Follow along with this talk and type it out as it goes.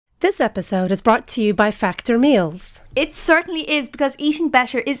This episode is brought to you by Factor Meals. It certainly is, because eating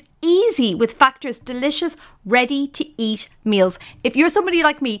better is easy with Factor's delicious, ready-to-eat meals. If you're somebody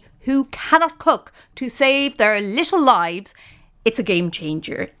like me who cannot cook to save their little lives, it's a game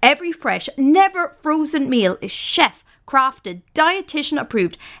changer. Every fresh, never frozen meal is chef-crafted, dietitian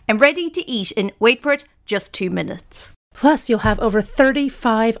approved, and ready to eat in, wait for it, just 2 minutes. Plus, you'll have over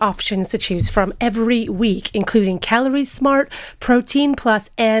 35 options to choose from every week, including Calorie Smart, Protein Plus,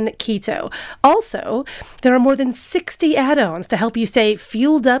 and Keto. Also, there are more than 60 add-ons to help you stay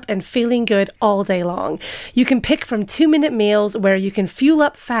fueled up and feeling good all day long. You can pick from 2-minute meals where you can fuel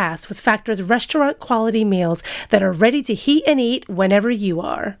up fast with Factor's restaurant-quality meals that are ready to heat and eat whenever you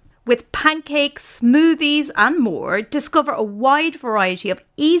are. With pancakes, smoothies, and more, discover a wide variety of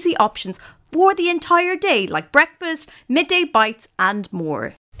easy options for the entire day, like breakfast, midday bites, and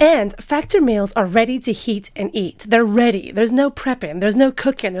more. And Factor meals are ready to heat and eat. They're ready. There's no prepping. There's no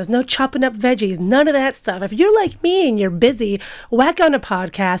cooking. There's no chopping up veggies. None of that stuff. If you're like me and you're busy, whack on a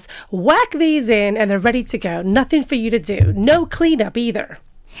podcast, whack these in, and they're ready to go. Nothing for you to do. No cleanup either.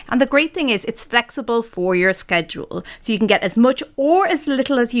 And the great thing is it's flexible for your schedule. So you can get as much or as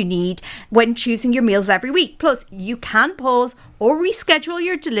little as you need when choosing your meals every week. Plus, you can pause or reschedule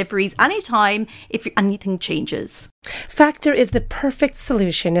your deliveries anytime if anything changes. Factor is the perfect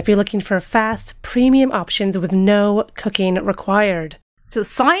solution if you're looking for fast, premium options with no cooking required. So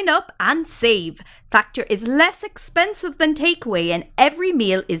sign up and save. Factor is less expensive than takeaway, and every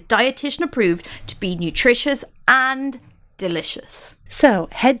meal is dietitian approved to be nutritious and delicious. So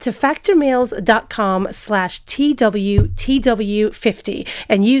head to factormeals.com/TWTW50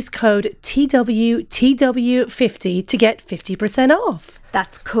 and use code TWTW50 to get 50% off.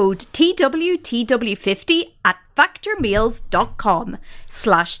 That's code TWTW50 at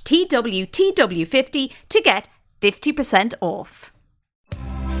factormeals.com/TWTW50 to get 50% off.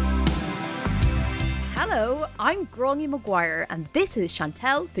 Hello, I'm Gráinne Maguire, and this is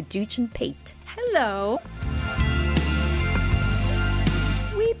Chantal Fiducian-Pate. Hello.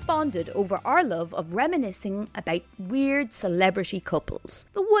 We bonded over our love of reminiscing about weird celebrity couples.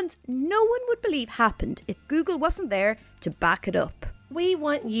 The ones no one would believe happened if Google wasn't there to back it up. We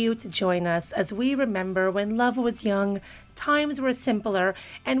want you to join us as we remember when love was young, times were simpler,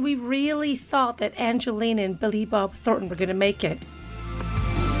 and we really thought that Angelina and Billy Bob Thornton were going to make it.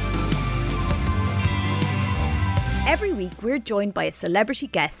 Every week we're joined by a celebrity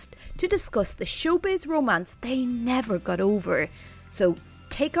guest to discuss the showbiz romance they never got over. So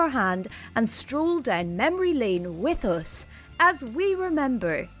take our hand and stroll down memory lane with us as we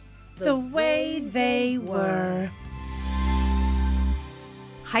remember the way they were.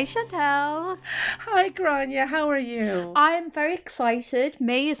 Hi Chantal. Hi Gráinne, how are you? I'm very excited.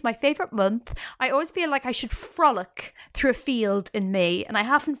 May is my favourite month. I always feel like I should frolic through a field in May, and I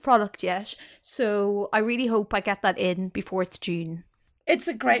haven't frolicked yet, so I really hope I get that in before it's June. It's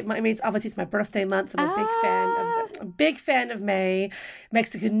a great month. I mean, it's my birthday month, so I'm a big fan of May.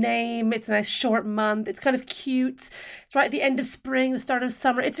 Makes a good name. It's a nice short month. It's kind of cute. It's right at the end of spring, the start of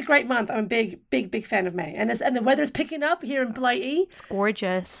summer. It's a great month. I'm a big fan of May. And the weather's picking up here in Blighty. It's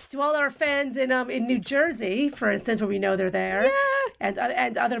gorgeous. To all our fans in New Jersey, for instance, where we know they're there, and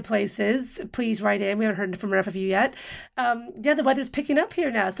other places, please write in. We haven't heard from enough of you yet. The weather's picking up here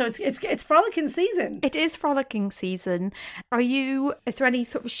now, so it's frolicking season. It is frolicking season. Is there any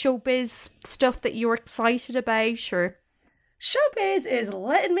sort of showbiz stuff that you're excited about, or? Showbiz is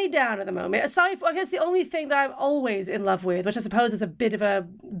letting me down at the moment. Aside from, I guess, the only thing that I'm always in love with, which I suppose is a bit of a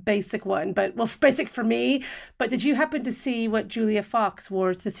basic one, basic for me. But did you happen to see what Julia Fox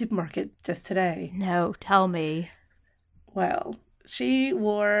wore to the supermarket just today? No, tell me. Well, she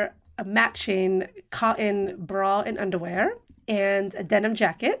wore a matching cotton bra and underwear, and a denim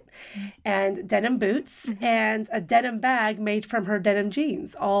jacket, and denim boots, and a denim bag made from her denim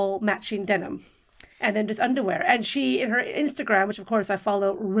jeans, all matching denim. And then just underwear. And she, in her Instagram, which of course I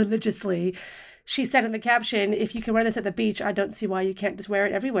follow religiously, she said in the caption, if you can wear this at the beach, I don't see why you can't just wear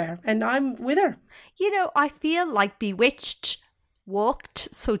it everywhere. And I'm with her. You know, I feel like Bewitched walked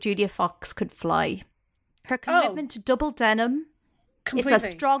so Julia Fox could fly. Her commitment to double denim, completely. It's a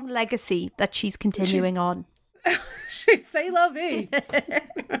strong legacy that she's continuing on. C'est la vie.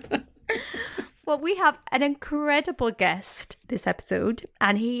 Well, we have an incredible guest this episode,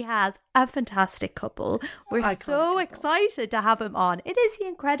 and he has a fantastic couple. We're so excited to have him on. It is the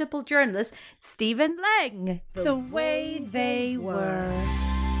incredible journalist, Stephen Leng. The way they were.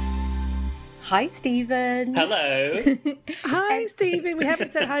 Hi, Stephen. Hello. Hi, Stephen. We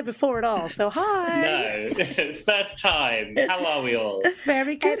haven't said hi before at all, so hi. No, first time. How are we all?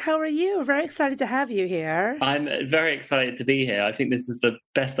 Very good. How are you? Very excited to have you here. I'm very excited to be here. I think this is the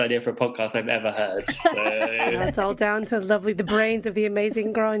best idea for a podcast I've ever heard. So. It's all down to the brains of the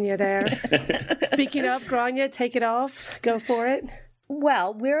amazing Grania there. Speaking of Grania, take it off. Go for it.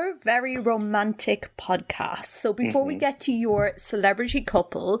 Well, we're a very romantic podcast. So before we get to your celebrity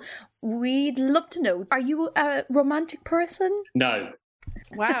couple, we'd love to know, are you a romantic person? No.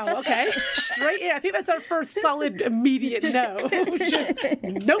 Wow, okay. Straight in. I think that's our first solid immediate no. Just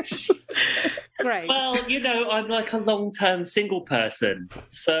nope. Great. Well, I'm like a long-term single person,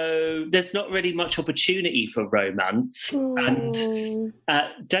 so there's not really much opportunity for romance. And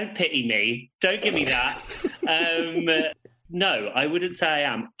don't pity me. Don't give me that. No, I wouldn't say I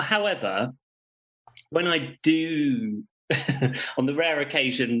am. However, when I do, on the rare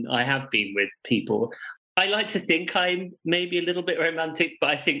occasion I have been with people, I like to think I'm maybe a little bit romantic, but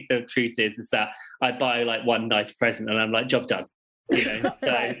I think the truth is that I buy like one nice present and I'm like, job done. So,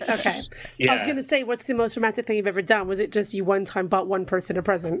 right. Okay. Yeah. I was going to say, what's the most romantic thing you've ever done? Was it just you one time bought one person a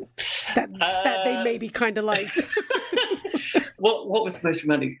present that they maybe kind of liked? What was the most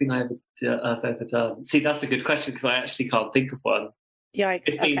romantic thing I've ever done? See, that's a good question because I actually can't think of one. Yikes.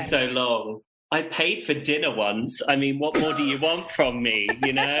 It's been so long. I paid for dinner once. I mean, what more do you want from me,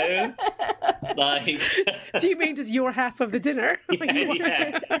 Like, do you mean just your half of the dinner?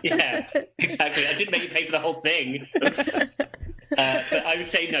 Yeah, exactly. I didn't make you pay for the whole thing. But I would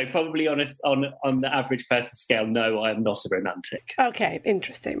say no, probably on the average person scale, no, I am not a romantic. Okay,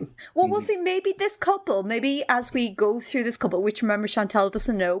 interesting. Well, we'll see. Maybe this couple, maybe as we go through this couple, which remember Chantal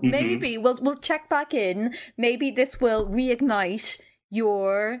doesn't know, maybe we'll check back in. Maybe this will reignite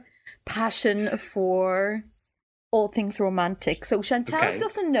your passion for all things romantic. So Chantal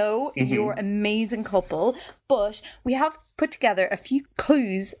doesn't know your amazing couple, but we have put together a few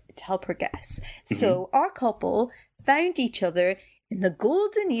clues to help her guess. So our couple found each other in the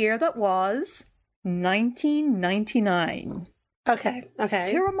golden year that was 1999. Okay.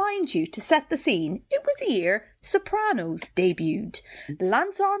 To remind you, to set the scene, it was the year Sopranos debuted.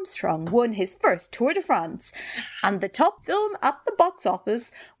 Lance Armstrong won his first Tour de France, and the top film at the box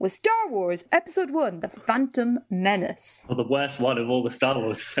office was Star Wars Episode 1, The Phantom Menace. Well, the worst one of all the Star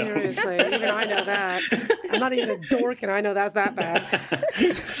Wars films. Seriously, even I know that. I'm not even a dork, and I know that's that bad.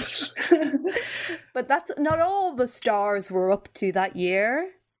 But that's not all the stars were up to that year,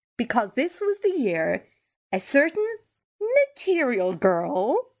 because this was the year a certain material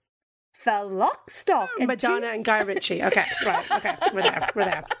girl fell lock, stock, and Madonna and Guy Richie. Okay, right. Okay, we're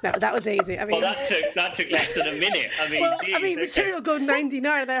there. No, that was easy. I mean, well, that took less than a minute. material go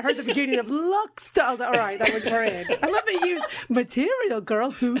 99, and I heard the beginning of lock, stock. I was like, all right, we're in. I love that you use material girl.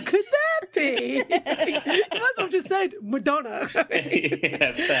 Who could that be? You might as well just said Madonna.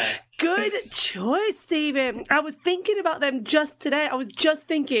 Yeah, fair. Good choice, Stephen. I was thinking about them just today. I was just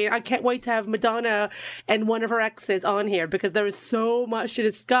thinking, I can't wait to have Madonna and one of her exes on here because there is so much to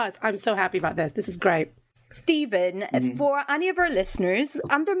discuss. I'm so happy about this. This is great. Stephen, for any of our listeners,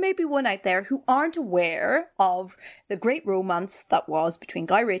 and there may be one out there who aren't aware of the great romance that was between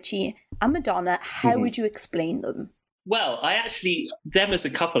Guy Ritchie and Madonna, how would you explain them? Well, them as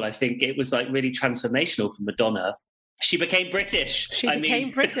a couple, I think it was like really transformational for Madonna. She became British. She became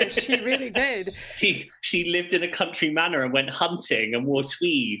British. She really did. She lived in a country manor and went hunting and wore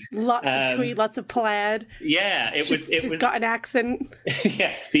tweed. Lots of tweed, lots of plaid. Yeah, she's got an accent.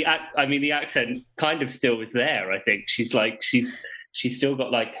 Yeah, the accent kind of still is there. I think she's still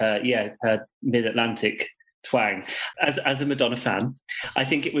got like her mid-Atlantic twang. As a Madonna fan, I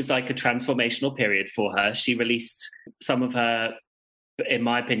think it was like a transformational period for her. She released some of her, in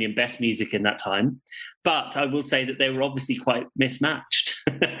my opinion, best music in that time. But I will say that they were obviously quite mismatched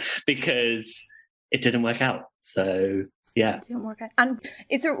because it didn't work out. So, yeah. It didn't work out. And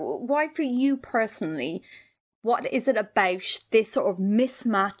why for you personally, what is it about this sort of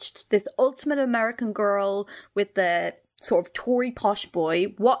mismatched, this ultimate American girl with the sort of Tory posh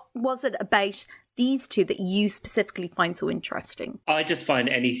boy? What was it about these two that you specifically find so interesting? I just find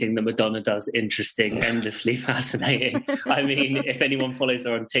anything that Madonna does interesting, endlessly fascinating. I mean, if anyone follows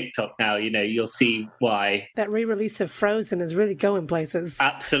her on TikTok now, you'll see why. That re-release of Frozen is really going places.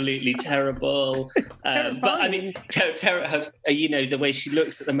 Absolutely terrible. But I mean, the way she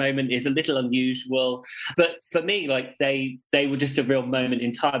looks at the moment is a little unusual. But for me, like they were just a real moment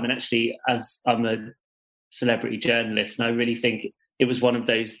in time. And actually, as I'm a celebrity journalist, and I really think they were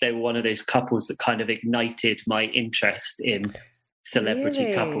one of those couples that kind of ignited my interest in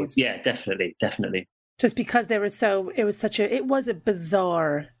celebrity couples. Yeah, definitely. Just because it was a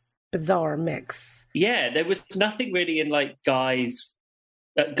bizarre bizarre mix. Yeah, there was nothing really in like Guy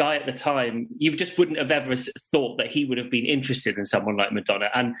at the time. You just wouldn't have ever thought that he would have been interested in someone like Madonna.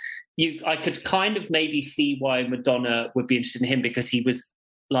 And I could kind of maybe see why Madonna would be interested in him, because he was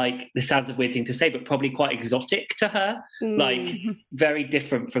like, this sounds a weird thing to say, but probably quite exotic to her, like very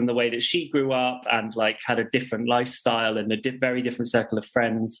different from the way that she grew up, and like had a different lifestyle and a very different circle of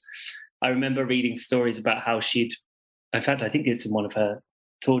friends. I remember reading stories about how in fact, I think it's in one of her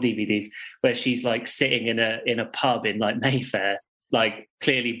tour DVDs, where she's like sitting in a pub in like Mayfair, like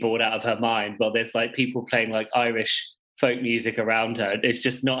clearly bored out of her mind, while there's like people playing like Irish folk music around her. It's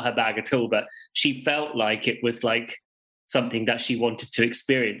just not her bag at all, but she felt like it was like something that she wanted to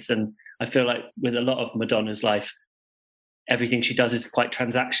experience. And I feel like with a lot of Madonna's life, everything she does is quite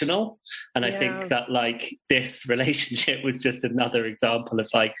transactional. And I think that like this relationship was just another example of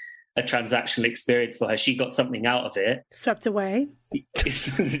like a transactional experience for her. She got something out of it. Swept away.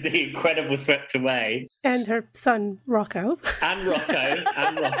 The incredible Swept Away. And her son, Rocco. And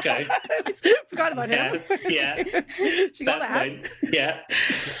Rocco. Forgot about him. Yeah. She got that. Yeah.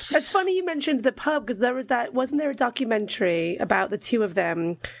 It's funny you mentioned the pub, because wasn't there a documentary about the two of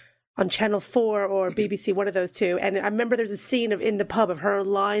them on Channel 4 or BBC, one of those two. And I remember there's a scene in the pub of her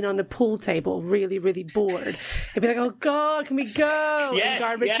lying on the pool table, really, really bored. And be like, oh God, can we go? Yes,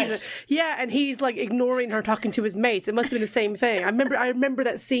 and Richie, yeah, and he's like ignoring her, talking to his mates. It must have been the same thing. I remember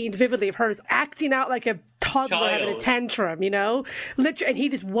that scene vividly of her acting out like a toddler having a tantrum, you know? Literally, and he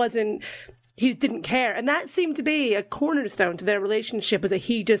just wasn't... He didn't care. And that seemed to be a cornerstone to their relationship, was that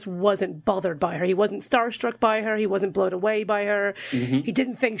he just wasn't bothered by her. He wasn't starstruck by her. He wasn't blown away by her. Mm-hmm. He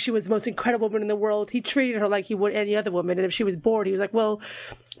didn't think she was the most incredible woman in the world. He treated her like he would any other woman. And if she was bored, he was like, well,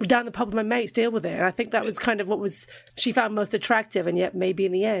 we're down the pub with my mates, deal with it. And I think that was kind of what she found most attractive. And yet maybe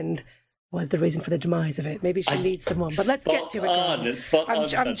in the end was the reason for the demise of it. Maybe she needs someone. But let's get to it.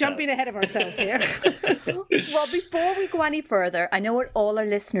 I'm jumping ahead of ourselves here. Well, before we go any further, I know what all our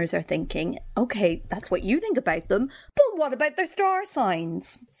listeners are thinking. Okay, that's what you think about them, but what about their star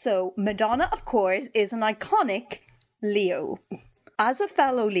signs? So Madonna, of course, is an iconic Leo. As a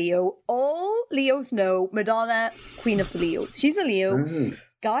fellow Leo, all Leos know Madonna, Queen of the Leos. She's a Leo. Mm.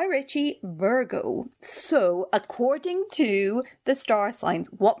 Guy Ritchie, Virgo. So, according to the star signs,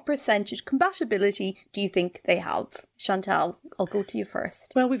 what percentage compatibility do you think they have? Chantal, I'll go to you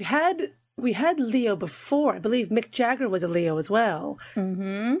first. Well, we had Leo before. I believe Mick Jagger was a Leo as well.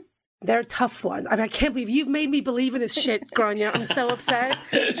 Mm-hmm. They're tough ones. I mean, I can't believe you've made me believe in this shit, Grania. I'm so upset.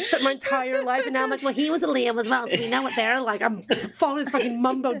 Spent my entire life, and now I'm like, well, he was a Leo as well, so we know what they're like. I'm following this fucking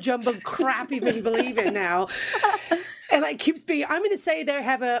mumbo-jumbo crap you've made me believe in now. And it keeps being, I'm going to say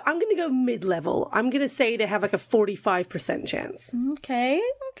I'm going to go mid-level. I'm going to say they have like a 45% chance. Okay,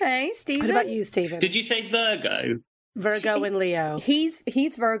 Stephen. What about you, Stephen? Did you say Virgo? Virgo and Leo. He's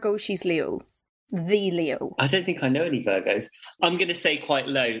Virgo, she's Leo. The Leo. I don't think I know any Virgos. I'm going to say quite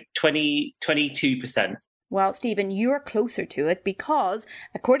low, 22%. Well, Stephen, you're closer to it, because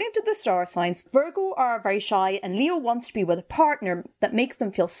according to the star signs, Virgo are very shy and Leo wants to be with a partner that makes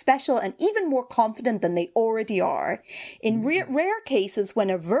them feel special and even more confident than they already are. In rare cases, when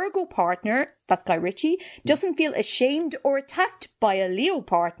a Virgo partner, that's Guy Ritchie, doesn't feel ashamed or attacked by a Leo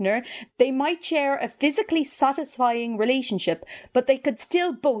partner, they might share a physically satisfying relationship, but they could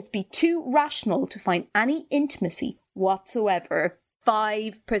still both be too rational to find any intimacy whatsoever.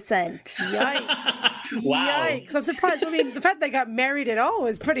 5%. Yikes. Wow. Yikes. I'm surprised. I mean, the fact they got married at all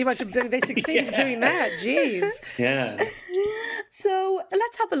is pretty much, they succeeded doing that. Jeez. Yeah. So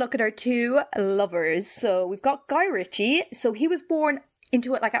let's have a look at our two lovers. So we've got Guy Ritchie. So he was born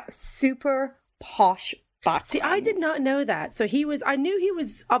into it like a super posh background. See, I did not know that. So I knew he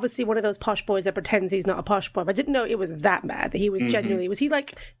was obviously one of those posh boys that pretends he's not a posh boy, but I didn't know it was that bad, that he was genuinely, was he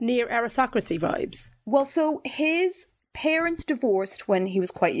like near aristocracy vibes? Well, so his parents divorced when he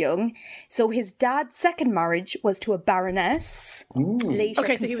was quite young, so his dad's second marriage was to a baroness.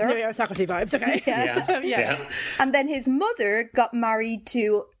 Okay, so he was near aristocracy vibes. Okay, yeah. So yes, and then his mother got married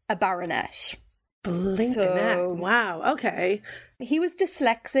to a baronet. Blinking that! Wow. Okay. He was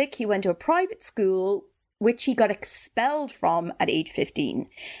dyslexic. He went to a private school, which he got expelled from at age 15.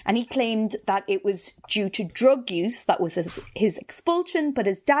 And he claimed that it was due to drug use that was his expulsion, but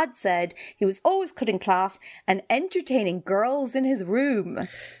his dad said he was always cutting class and entertaining girls in his room.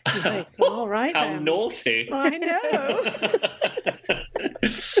 Nice. All right. How naughty. I know.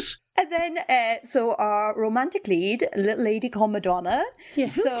 And then, so our romantic lead, a little lady called Madonna. Yeah,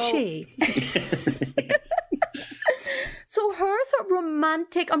 who's she? So her sort of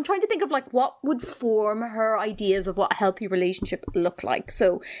romantic, I'm trying to think of like what would form her ideas of what a healthy relationship would look like.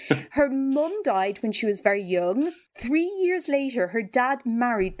 So her mum died when she was very young. 3 years later, her dad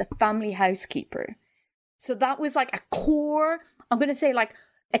married the family housekeeper. So that was like a core, I'm going to say like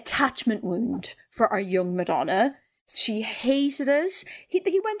attachment wound for our young Madonna. She hated it.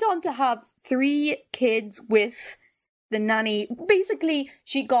 He went on to have 3 kids with the nanny. Basically,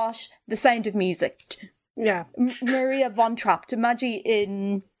 she got The Sound of Music. Yeah. Maria von Trapp. Imagine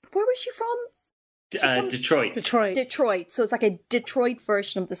in... Where was she from? Detroit. Detroit. So it's like a Detroit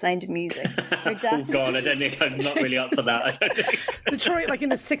version of The Sound of Music. Her dad... Oh, God, I don't think I'm not really up for that. I don't think. Detroit, like in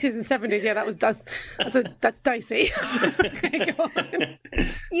the 60s and 70s. Yeah, that's dicey. Okay, go on.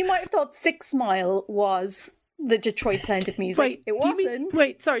 You might have thought 6 Mile was the Detroit Sound of Music. Wait, it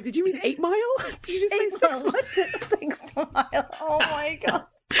wasn't. Sorry, did you mean 8 Mile? Did you just say 6 Mile? 6 Mile. Oh my God.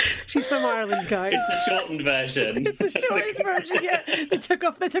 She's from Ireland, guys. It's the shortened version. It's the shortened version, yeah. They took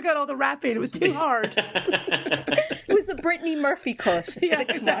out all the rapping. It was too hard. It was the Brittany Murphy cut. Yeah,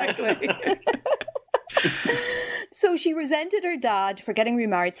 6 Mile. exactly. So she resented her dad for getting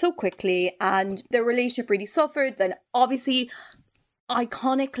remarried so quickly, and their relationship really suffered. Then obviously,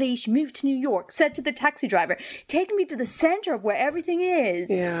 iconically, she moved to New York, said to the taxi driver, "Take me to the center of where everything is."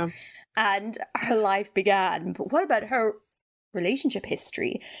 Yeah. And her life began. But what about her relationship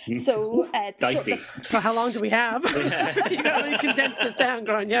history? So Dicey. Well, how long do we have? You gotta really condense this down,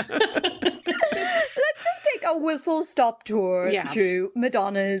 Grania. Let's just take a whistle-stop tour through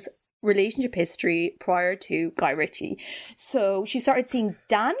Madonna's relationship history prior to Guy Ritchie. So she started seeing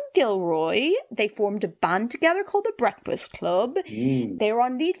Dan Gilroy. They formed a band together called the Breakfast Club. They were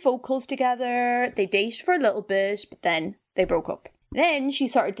on lead vocals together. They dated for a little bit, but then they broke up. Then she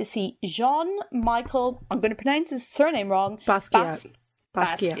started to see Jean-Michel, I'm going to pronounce his surname wrong. Basquiat.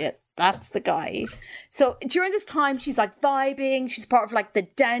 That's the guy. So during this time, she's like vibing. She's part of like the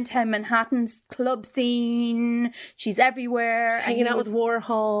downtown Manhattan club scene. She's everywhere. She's hanging out with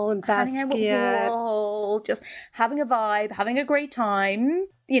Warhol and Basquiat. Hanging out with Warhol, just having a vibe, having a great time.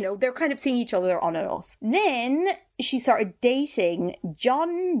 You know, they're kind of seeing each other on and off. Then she started dating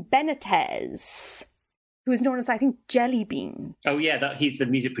John Benitez, who is known as, I think, Jelly Bean. Oh, yeah, he's the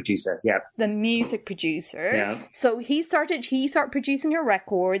music producer, yeah. The music producer. Yeah. So he started producing her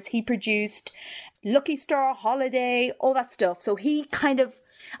records. He produced Lucky Star, Holiday, all that stuff. So he kind of,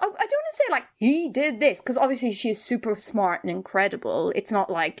 I don't want to say like he did this, because obviously she is super smart and incredible. It's not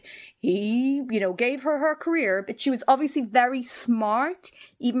like he, gave her career, but she was obviously very smart,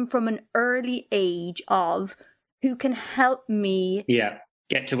 even from an early age of who can help me. Yeah,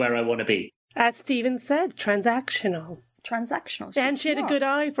 get to where I want to be. As Stephen said, transactional. And she had a good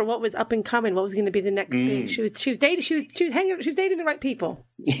eye for what was up and coming, what was going to be the next big. She was dating the right people.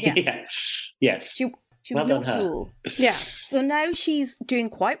 Yeah. Yes. She was no fool. Yeah. So now she's doing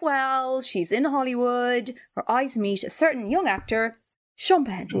quite well. She's in Hollywood. Her eyes meet a certain young actor, Sean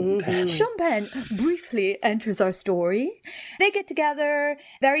Penn. Mm-hmm. Sean Penn briefly enters our story. They get together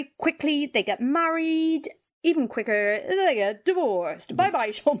very quickly. They get married. Even quicker, they get divorced. Bye-bye,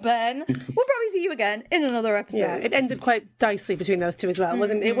 Sean Penn. We'll probably see you again in another episode. Yeah, it ended quite dicey between those two as well.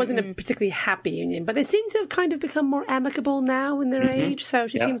 It wasn't a particularly happy union, but they seem to have kind of become more amicable now in their age, so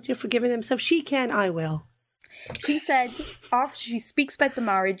she seems to have forgiven him. So if she can, I will. She said, after she speaks about the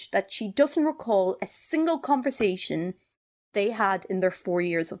marriage, that she doesn't recall a single conversation they had in their 4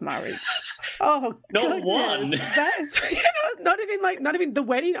 years of marriage. Oh, not goodness. one. That is, not even the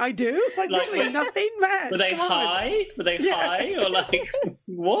wedding I do. Like literally nothing, man. Were they high? Were they high? Or like,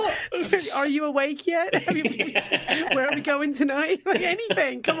 what? So, are you awake yet? Where are we going tonight? Like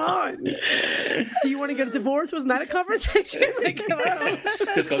anything, come on. Do you want to get a divorce? Wasn't that a conversation? Like, hello.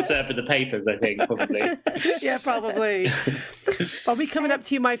 Just got served with the papers, I think, probably. Yeah, probably. I'll be coming up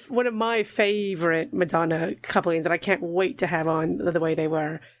to you one of my favourite Madonna couplings that I can't wait to have on The Way They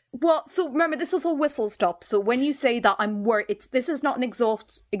Were. Well, so remember, this is a whistle stop. So when you say that, I'm worried. This is not an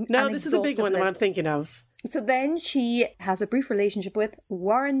exhaust. No, this is a big one that I'm thinking of. So then she has a brief relationship with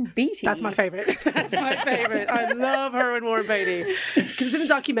Warren Beatty. That's my favourite. That's my favourite. I love her and Warren Beatty. Because it's in a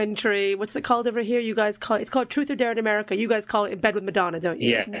documentary. What's it called over here? You guys call it, it's called Truth or Dare in America. You guys call it In Bed with Madonna, don't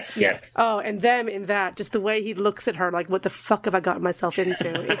you? Yes. Oh, and them in that, just the way he looks at her, like, what the fuck have I gotten myself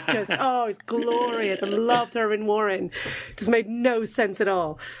into? It's just, it's glorious. I loved her and Warren. Just made no sense at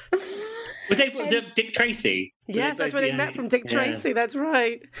all. Was they Dick Tracy? Yes, that's where they met from, Dick Tracy. That's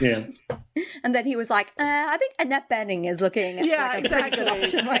right. Yeah. And then he was like, I think Annette Bening is looking like a pretty good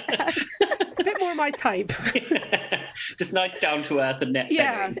option right now. A bit more my type. Just nice, down to earth and net.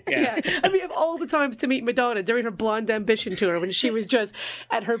 Yeah. I mean, of all the times to meet Madonna during her Blonde Ambition tour, when she was just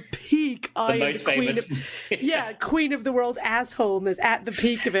at her peak, I am the queen of, queen of the world assholeness at the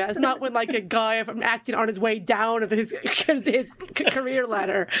peak of it. It's not when like a guy from acting on his way down of his career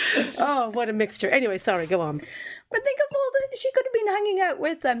ladder. Oh, what a mixture. Anyway, sorry, go on. But think of all the, she could have been hanging out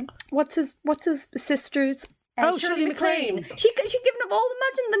with what's his sister's. Shirley MacLaine. She given up all.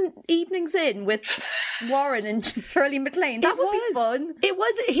 Imagine the evenings in with Warren and Shirley MacLaine. That would be fun. It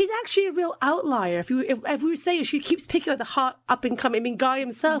was. He's actually a real outlier. If we were saying, she keeps picking like the hot up and coming. I mean, Guy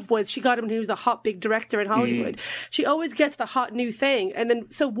himself was. She got him when he was the hot big director in Hollywood. She always gets the hot new thing, and then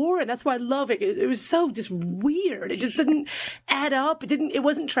so Warren. That's why I love it. It was so just weird. It just didn't add up. It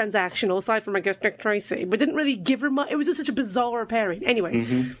wasn't transactional aside from I guess Dick Tracy, but didn't really give her much. It was just such a bizarre pairing.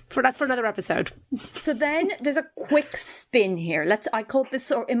 Anyways, that's for another episode. So then there's a quick spin here. I call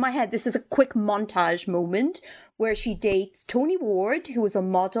this, or in my head, this is a quick montage moment where she dates Tony Ward, who was a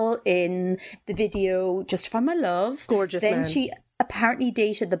model in the video Justify My Love. Gorgeous Then man. she apparently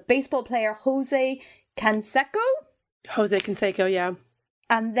dated the baseball player Jose Canseco, yeah.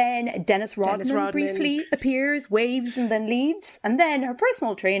 And then Dennis Rodman briefly appears, waves, and then leaves. And then her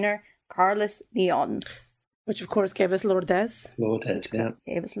personal trainer, Carlos Leon. Which, of course, gave us Lourdes.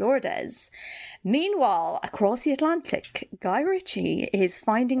 Gave us Lourdes. Meanwhile, across the Atlantic, Guy Ritchie is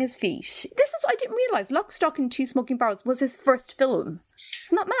finding his feet. I didn't realise, Lock, Stock and Two Smoking Barrels was his first film.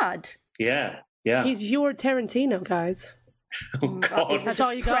 Isn't that mad? Yeah. He's your Tarantino, guys. Oh, God. That's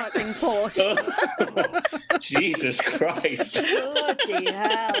all you got. Thought. Jesus Christ. Bloody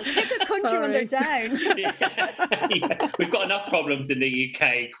hell. Pick a country when they're down. Yeah. We've got enough problems in the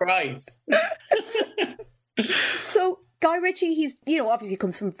UK. Christ. So Guy Ritchie, he's, obviously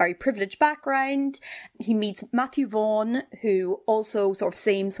comes from a very privileged background. He meets Matthew Vaughn, who also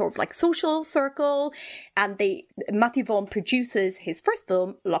same like social circle. And Matthew Vaughn produces his first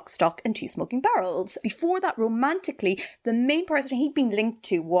film, Lock, Stock and Two Smoking Barrels. Before that, romantically, the main person he'd been linked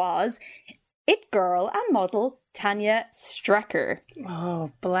to was it girl and model Tanya Strecker.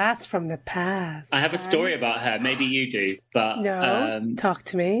 Oh, blast from the past. I have a story about her. Maybe you do, but no. Talk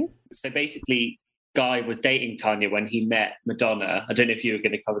to me. So basically, Guy was dating Tanya when he met Madonna. I don't know if you were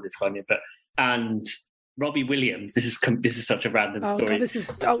going to cover this, Tanya, and Robbie Williams. This is such a random story.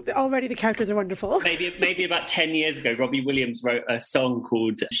 God, already the characters are wonderful. Maybe about 10 years ago, Robbie Williams wrote a song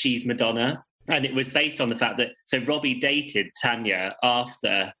called "She's Madonna," and it was based on the fact that Robbie dated Tanya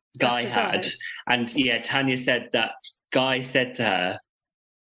after Guy had, and Tanya said that Guy said to her,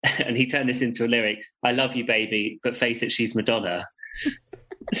 and he turned this into a lyric: "I love you, baby, but face it, she's Madonna."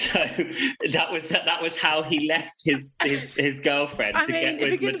 So that was how he left his girlfriend to get with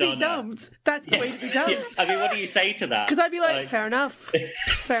Madonna. If you're going to be dumped, that's the way to be dumped. Yeah. I mean, what do you say to that? Because I'd be like, fair enough.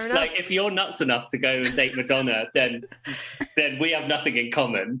 Like, if you're nuts enough to go and date Madonna, then we have nothing in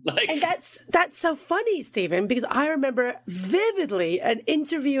common. And that's so funny, Stephen, because I remember vividly an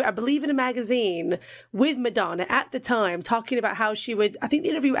interview, I believe in a magazine, with Madonna at the time, talking about how she would, I think the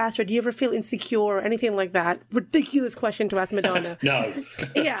interview asked her, do you ever feel insecure or anything like that? Ridiculous question to ask Madonna. No.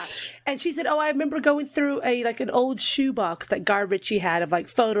 Yeah. And she said, I remember going through an old shoebox that Guy Ritchie had of like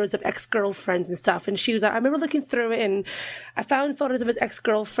photos of ex-girlfriends and stuff. And she was like, I remember looking through it and I found photos of his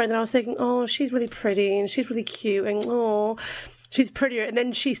ex-girlfriend and I was thinking, oh, she's really pretty and she's really cute and oh, she's prettier. And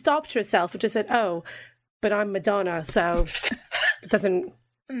then she stopped herself and just said, oh, but I'm Madonna, so it doesn't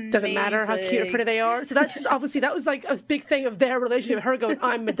matter how cute or pretty they are. So that's obviously, that was like a big thing of their relationship. Her going,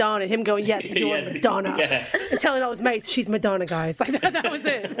 I'm Madonna. Him going, yes, you're Madonna. Yeah. And telling all his mates, she's Madonna, guys. Like that was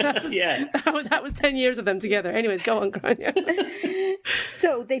it. That was 10 years of them together. Anyways, go on, Grania.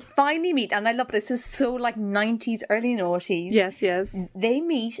 So they finally meet, and I love this. This is so like 90s, early noughties. Yes. They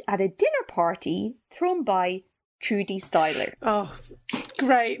meet at a dinner party thrown by Trudy Styler. Oh,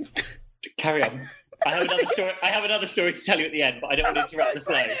 great. Carry on. I have another story to tell you at the end, but I don't want to interrupt the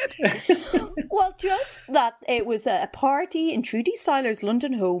slide. Well, just that it was a party in Trudy Styler's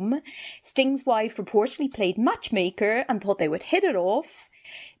London home. Sting's wife reportedly played matchmaker and thought they would hit it off.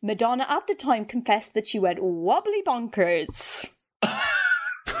 Madonna at the time confessed that she went wobbly bonkers.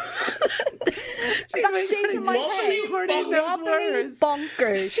 That stayed in my head.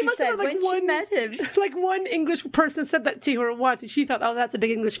 Bonkers. She said when she met him. Like one English person said that to her once, and she thought, "Oh, that's a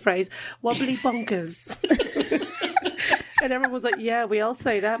big English phrase, wobbly bonkers." And everyone was like, "Yeah, we all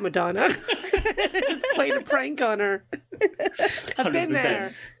say that, Madonna." Just played a prank on her. I've been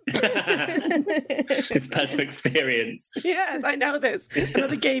there. It's personal experience. Yes, I know this.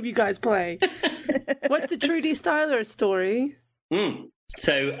 Another game you guys play. What's the Trudy Styler story?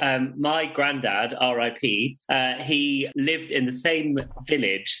 So my granddad, R.I.P., he lived in the same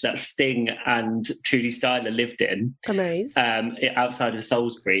village that Sting and Trudy Styler lived in. Amazing. Outside of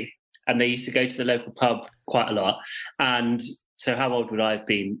Salisbury. And they used to go to the local pub quite a lot. And so how old would I have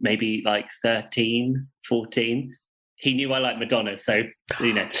been? Maybe like 13, 14. He knew I liked Madonna. So,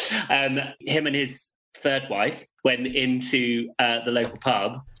 you know, him and his third wife went into the local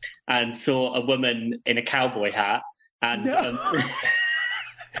pub and saw a woman in a cowboy hat and...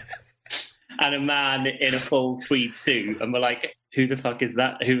 and a man in a full tweed suit, and we're like, who the fuck is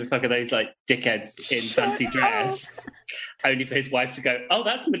that? Who the fuck are those like dickheads in fancy dress? Only for his wife to go, oh,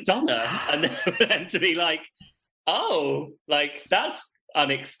 that's Madonna. And then to be like, oh, like that's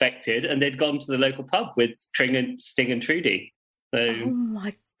unexpected. And they'd gone to the local pub with Sting and Trudy. So, oh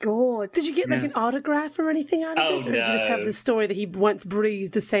my God. Did you get like an autograph or anything out of this? Or did you just have the story that he once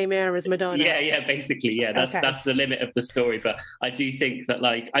breathed the same air as Madonna? Yeah, basically. Yeah, that's the limit of the story. But I do think that,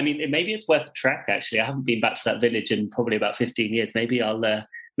 like, I mean, maybe it's worth a trek, actually. I haven't been back to that village in probably about 15 years. Maybe I'll do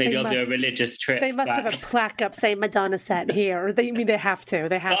a religious trip. They must have a plaque up saying Madonna sat here. Or they have to.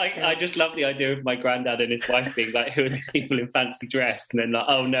 They have to. I just love the idea of my granddad and his wife being like, who are these people in fancy dress? And then like,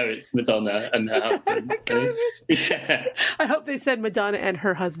 oh no, it's Madonna and her husband. Yeah. I hope they said Madonna and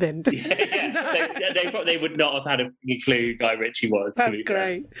her husband. Yeah. They would not have had a clue who Guy Ritchie was. That's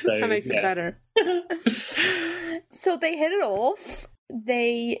great. So, that makes it better. So they hit it off.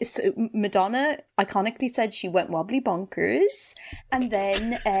 Madonna iconically said she went wobbly bonkers, and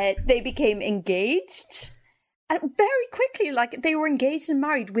then they became engaged, and very quickly, like they were engaged and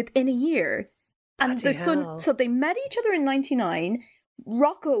married within a year. And so they met each other in 1999.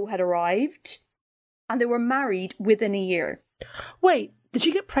 Rocco had arrived, and they were married within a year. Wait, did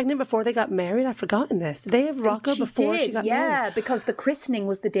she get pregnant before they got married? I've forgotten this. Did they have Rocco before she got married? Yeah, because the christening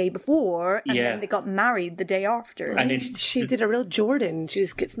was the day before, and then they got married the day after. And she did a real Jordan. She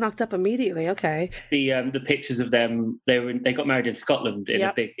just gets knocked up immediately. Okay. The pictures of them, they got married in Scotland in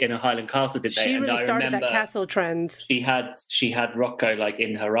a Highland castle, did they? She really started that castle trend. She had Rocco like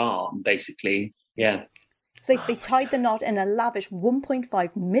in her arm, basically. Yeah. So they tied the knot in a lavish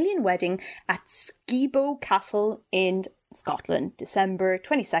 1.5 million wedding at Skibo Castle in Scotland, December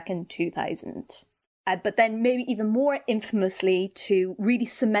 22nd, 2000. But then maybe even more infamously, to really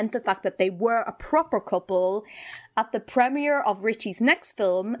cement the fact that they were a proper couple, at the premiere of Richie's next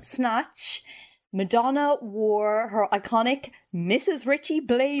film, Snatch, Madonna wore her iconic Mrs. Richie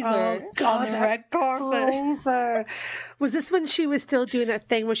blazer on the red carpet. Blazer. Was this when she was still doing that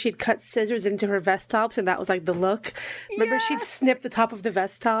thing where she'd cut scissors into her vest tops and that was like the look? Remember she'd snip the top of the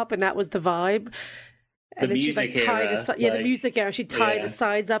vest top and that was the vibe? And then she'd like tie the music era. She'd tie the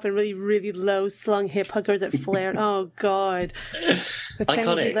sides up and really, really low slung hip huggers that flared. Oh God, the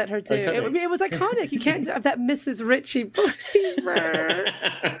things we let her do. It was iconic. You can't have that Mrs. Richie blazer.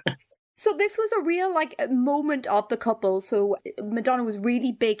 So this was a real moment of the couple. So Madonna was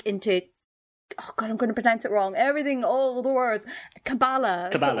really big into, oh God, I'm going to pronounce it wrong. Everything, all the words. Kabbalah.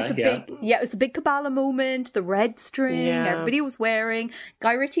 Kabbalah, so it was the big Kabbalah moment, the red string everybody was wearing.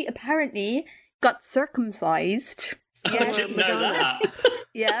 Guy Ritchie apparently got circumcised. I didn't know that.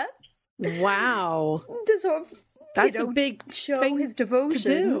 Yeah. Wow. To sort of, that's a big show thing his devotion. To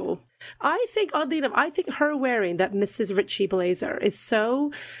do. I think, oddly enough, her wearing that Mrs. Richie blazer is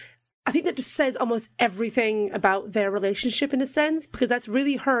so... I think that just says almost everything about their relationship in a sense, because that's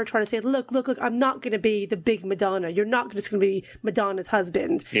really her trying to say, look, I'm not going to be the big Madonna. You're not just going to be Madonna's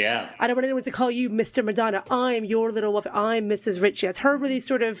husband. Yeah. I don't want anyone to call you Mr. Madonna. I'm your little wife. I'm Mrs. Richie. That's her really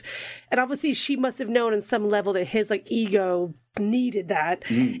sort of, and obviously she must have known on some level that his ego needed that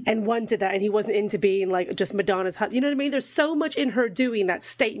and wanted that, and he wasn't into being just Madonna's husband. You know what I mean? There's so much in her doing that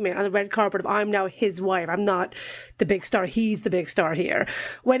statement on the red carpet of I'm now his wife. I'm not the big star. He's the big star here.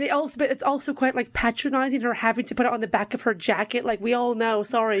 When it's also quite patronizing, her having to put it on the back of her jacket. We all know,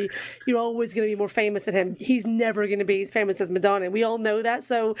 sorry, you're always going to be more famous than him. He's never going to be as famous as Madonna. We all know that.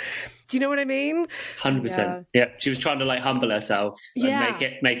 So do you know what I mean? 100%. Yeah. She was trying to humble herself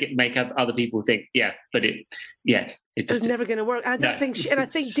and make other people think, it was never going to work. I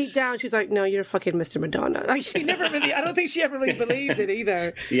think deep down she was like, no, you're fucking Mr. Madonna. She never really, I don't think she ever really believed it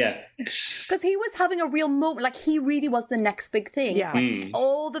either. Yeah. Because he was having a real moment. He really was the next big thing. Yeah.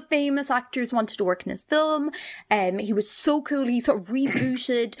 All the famous actors wanted to work in his film. He was so cool. He sort of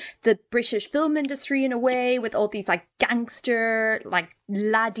rebooted the British film industry in a way with all these gangster,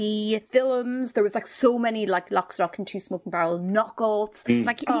 laddie films. There was so many Lock, Stock and Two Smoking Barrel knockoffs.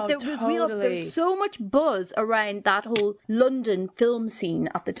 There was so much buzz around that whole London film scene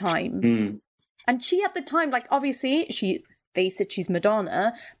at the time. And she at the time, obviously, she's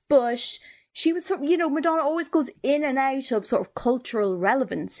Madonna, but she was sort of, Madonna always goes in and out of sort of cultural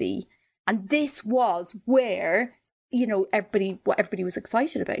relevancy. And this was where, what everybody was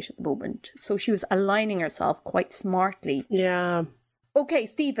excited about at the moment. So she was aligning herself quite smartly. Yeah. Okay,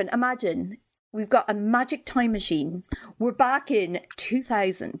 Stephen, imagine we've got a magic time machine. We're back in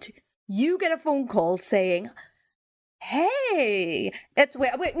 2000. You get a phone call saying, hey,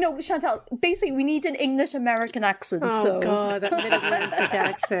 no, Chantal, basically we need an English-American accent. Oh, God, that mid-Atlantic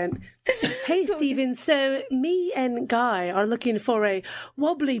accent. Hey, Stephen, so me and Guy are looking for a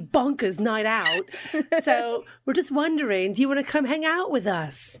wobbly bonkers night out. So we're just wondering, do you want to come hang out with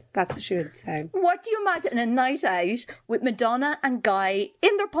us? That's what she would say. What do you imagine a night out with Madonna and Guy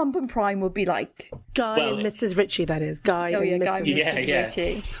in their pomp and prime would be like? Guy and Mrs. Richie, that is. Guy and Mrs.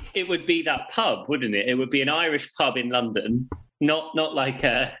 Richie. It would be that pub, wouldn't it? It would be an Irish pub in London, not like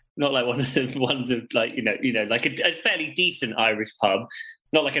one of the ones of like like a fairly decent Irish pub.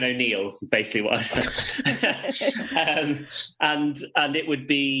 Not like an O'Neill's, is basically what and it would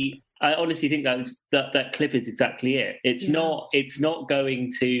be. I honestly think that clip is exactly it. It's not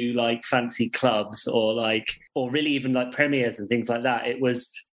going to like fancy clubs or really even like premieres and things like that. It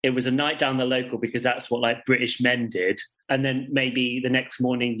was a night down the local because that's what like British men did. And then maybe the next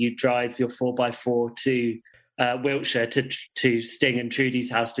morning you drive your 4x4 to Wiltshire to Sting and Trudy's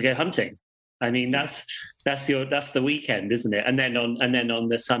house to go hunting. I mean, that's the weekend, isn't it? And then on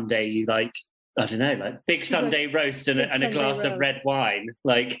the Sunday, you like, I don't know, like big Sunday roast and a glass of red wine.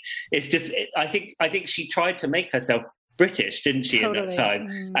 Like, it's just, I think she tried to make herself British, didn't she, at that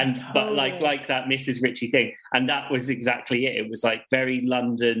time? But like that Mrs. Richie thing. And that was exactly it. It was like very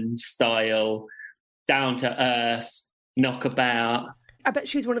London style, down to earth, knockabout. I bet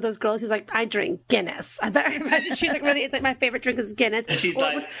she was one of those girls who's like, I drink Guinness. I bet she's like, really, it's like my favorite drink is Guinness. And she's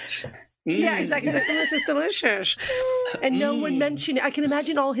like... Yeah, exactly. Like, this is delicious. And no one mentioned it. I can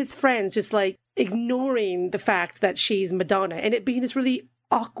imagine all his friends just like ignoring the fact that she's Madonna and it being this really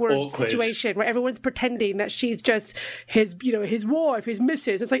awkward situation where everyone's pretending that she's just his wife, his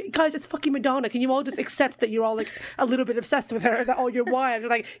missus. It's like, guys, it's fucking Madonna. Can you all just accept that you're all like a little bit obsessed with her, that all your wives are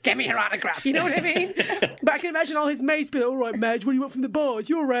like, get me her autograph, you know what I mean? But I can imagine all his mates being like, all right, Madge, what do you want from the bars?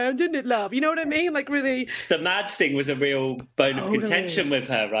 You're around, didn't it, love? You know what I mean? Like, really. The Madge thing was a real bone of contention with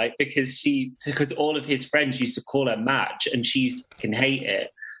her, right? Because all of his friends used to call her Madge and she used to fucking hate it.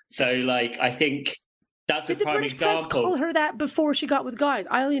 So, like, I think that's a prime example. Did the British press call her that before she got with guys?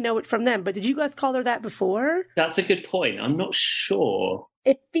 I only know it from them, but did you guys call her that before? That's a good point. I'm not sure.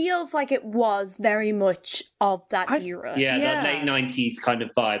 It feels like it was very much of that era. Yeah, that late 90s kind of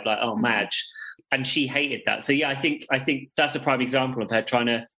vibe, like, oh, Madge. And she hated that. So, yeah, I think that's a prime example of her trying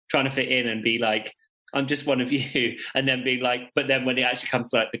to fit in and be like, I'm just one of you, and then being like, but then when it actually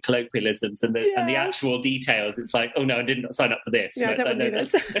comes to like the colloquialisms and the actual details, it's like, oh no, I didn't sign up for this. Yeah, I don't want to do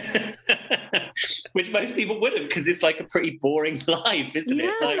this. Which most people wouldn't, because it's like a pretty boring life, isn't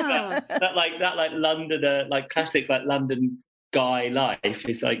it? Like that Londoner, like classic like London guy life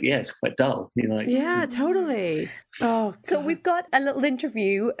is like, yeah, it's quite dull. You're like, yeah, totally. Oh, God. So we've got a little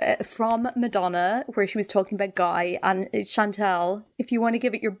interview from Madonna where she was talking about Guy, and Chantal, if you want to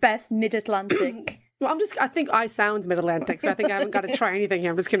give it your best mid-Atlantic. Well, I think I sound mid-Atlantic, so I think I haven't got to try anything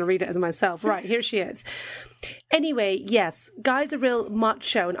here. I'm just going to read it as myself. Right, here she is. Anyway, yes, Guy's a real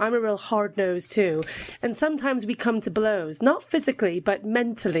macho and I'm a real hard-nosed too. And sometimes we come to blows, not physically, but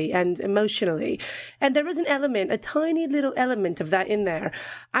mentally and emotionally. And there is a tiny little element of that in there.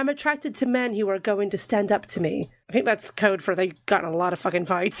 I'm attracted to men who are going to stand up to me. I think that's code for they've gotten a lot of fucking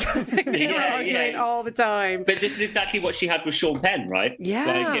fights. They were arguing all the time. But this is exactly what she had with Sean Penn, right?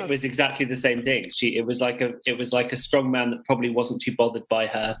 Yeah. Like, it was exactly the same thing. It was like a strong man that probably wasn't too bothered by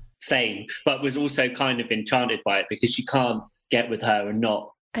her fame, but was also kind of enchanted by it because you can't get with her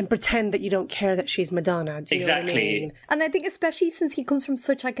and pretend that you don't care that she's Madonna. Do you know what I mean? And I think especially since he comes from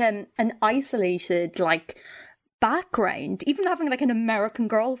such like an isolated like background, even having like an American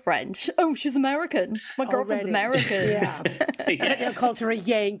girlfriend. Oh, she's American. My girlfriend's American. Yeah. I think they'll call her a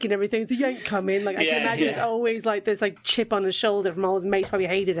Yank and everything. It's a Yank coming. Like I can imagine it's always like this like chip on his shoulder from all his mates probably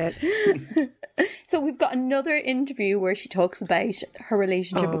hated it. So we've got another interview where she talks about her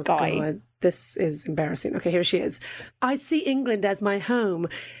relationship with Guy. God. This is embarrassing. Okay, here she is. I see England as my home.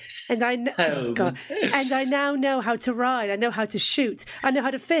 And I now know how to ride. I know how to shoot. I know how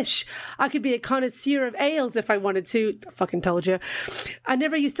to fish. I could be a connoisseur of ales if I wanted to. I fucking told you. I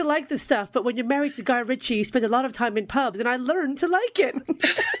never used to like this stuff, but when you're married to Guy Ritchie, you spend a lot of time in pubs, and I learned to like it.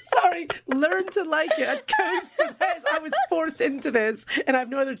 Sorry, learned to like it. That's code for this. I was forced into this, and I have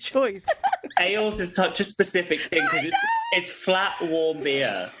no other choice. Ales is such a specific thing. it's flat, warm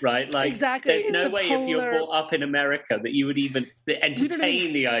beer, right? Like, exactly. There's no way if you're brought up in America that you would even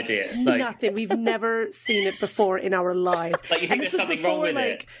entertain the idea. Like, nothing. We've never seen it before in our lives. Like, you think there's something wrong with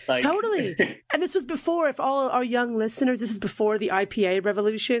it? Like... Totally. And this was before, if all our young listeners, this is before the IPA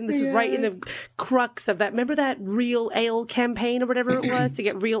revolution. This was right in the crux of that. Remember that real ale campaign or whatever it was to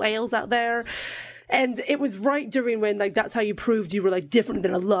get real ales out there? And it was right during when, like, that's how you proved you were, like, different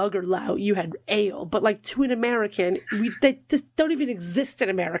than a lager lout. You had ale. But, like, to an American, they just don't even exist in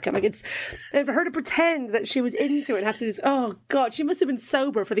America. Like, and for her to pretend that she was into it and have to just, oh, God, she must have been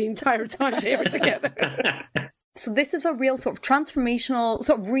sober for the entire time they were together. So this is a real sort of transformational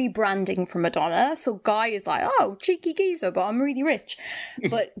sort of rebranding for Madonna. So Guy is like, oh, cheeky geezer, but I'm really rich.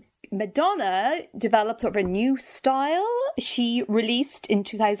 But Madonna developed sort of a new style. She released in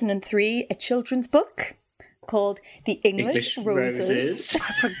 2003 a children's book called The English Roses.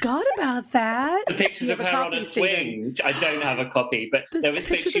 I forgot about that. The pictures of her on a swing. I don't have a copy, but there was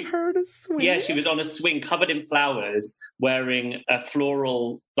pictures of her on a swing. Yeah, she was on a swing covered in flowers, wearing a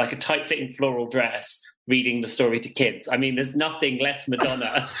floral, like a tight-fitting floral dress, reading the story to kids. I mean, there's nothing less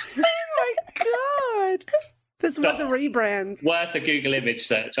Madonna. Oh my God. This was a rebrand. Worth a Google image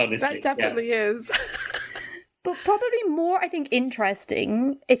search, honestly. That definitely is. But probably more, I think,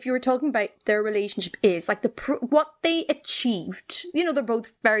 interesting, if you were talking about their relationship, is like what they achieved. You know, they're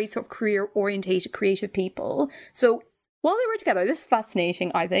both very sort of career-orientated, creative people. So while they were together, this is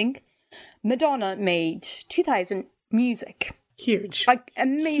fascinating, I think. Madonna made 2000 music. Huge. Like,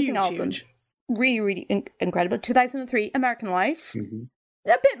 amazing album. Huge. Really, really incredible. 2003, American Life. Mm-hmm.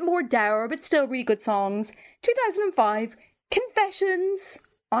 A bit more dour, but still really good songs. 2005, Confessions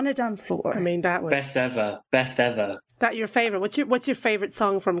on a Dance Floor. I mean, that was... Best ever. That your favourite? What's your favourite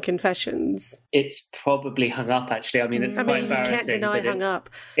song from Confessions? It's probably Hung Up, actually. I mean, it's quite embarrassing. You can't deny Hung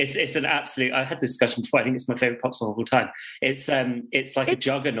Up. It's an absolute... I had this discussion before. I think it's my favourite pop song of all time. It's like a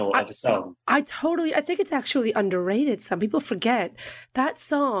juggernaut of a song. I think it's actually underrated. Some people forget. That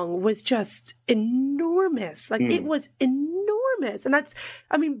song was just enormous. Like, it was enormous. And that's,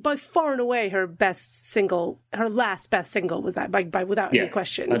 I mean, by far and away her best single, her last best single was that, by without any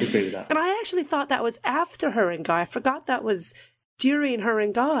question. I'd agree with that. And I actually thought that was after her and Guy. I forgot that was during her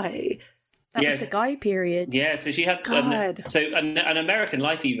and Guy. That was the Guy period. Yeah, so she had an American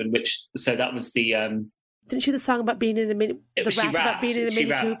Life even, so that was the... Didn't she the song about being in a Mini... about being in a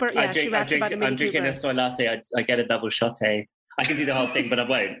Mini Cooper? Yeah, she rapped about a Mini Cooper. I'm drinking a soy latte, I get a double shot, I can do the whole thing, but I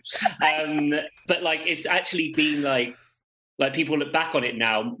won't. But, like, it's actually been, like people look back on it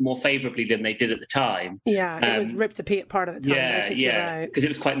now more favourably than they did at the time. Yeah, it was ripped apart at the time. Yeah, because it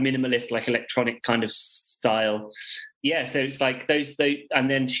was quite minimalist, like electronic kind of style. Yeah, so it's like those, and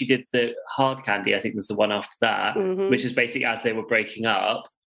then she did the Hard Candy, I think was the one after that, which is basically as they were breaking up.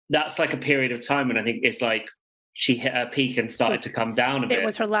 That's like a period of time when I think it's like she hit her peak and started to come down a bit. It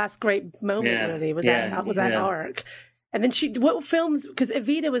was her last great moment, really, was that arc. And then what films, because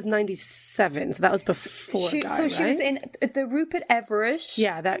Evita was 97, so that was before Guy, so she was in the Rupert Everett.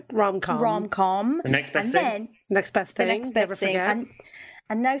 Yeah, that rom-com. The Next Best Thing. Next Best Thing, never forget.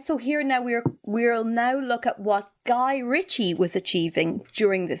 And now, we'll now look at what Guy Ritchie was achieving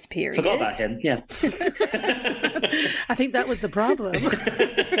during this period. Forgot about him, yeah. I think that was the problem.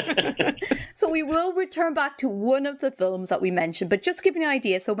 So we will return back to one of the films that we mentioned, but just to give you an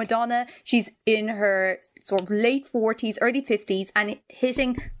idea. So Madonna, she's in her sort of late 40s, early 50s, and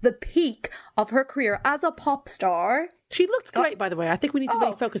hitting the peak of her career as a pop star. She looked great, by the way. I think we need to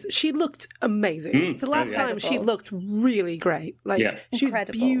really focus. She looked amazing. So last time she looked really great. Like, she was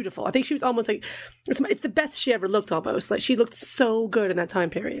beautiful. I think she was almost like, it's the best she ever looked almost. Like, she looked so good in that time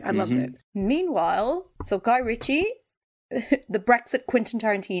period. I loved it. Meanwhile, so Guy Ritchie, the Brexit Quentin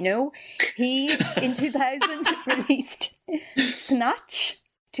Tarantino, he in 2000 released Snatch,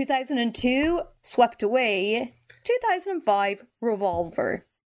 2002 Swept Away, 2005 Revolver.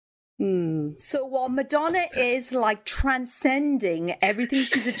 So while Madonna is like transcending everything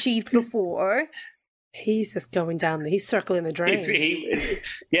she's achieved before, he's just going down. He's circling the drain.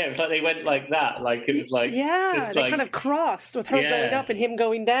 It was like they went like that. Like it was like they kind of crossed with her going up and him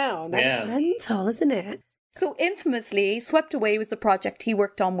going down. That's mental, isn't it? So infamously, Swept Away was the project he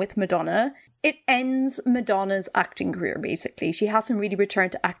worked on with Madonna. It ends Madonna's acting career, basically. She hasn't really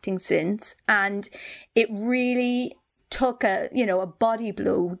returned to acting since, and it really took a body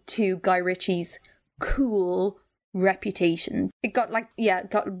blow to Guy Ritchie's cool reputation. It got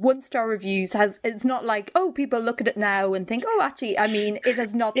got 1-star reviews. It's not like, people look at it now and think, actually, I mean, it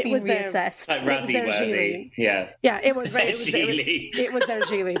has not been reassessed. Like Razzie worthy. Yeah, it was their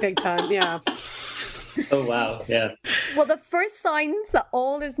Gigli, big time. Yeah. Oh wow, yeah. Well, the first signs that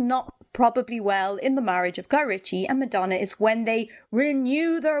all is not probably well in the marriage of Guy Ritchie and Madonna is when they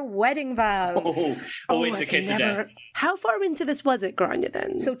renew their wedding vows. Always the kiss of death. How far into this was it, Grania,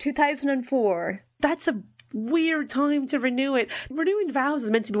 then? So 2004. That's a weird time to renew it. Renewing vows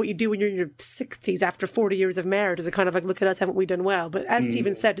is meant to be what you do when you're in your 60s after 40 years of marriage. It's a kind of like, look at us, haven't we done well? But as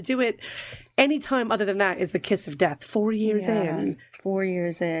Stephen said, to do it any time other than that is the kiss of death. 4 years in. 4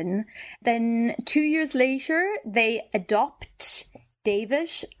 years in. Then 2 years later, they adopt David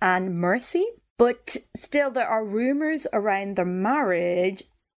and Mercy. But still, there are rumours around their marriage,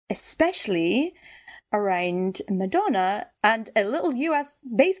 especially around Madonna and a little US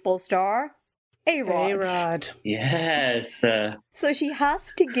baseball star, A-Rod. Yes. So she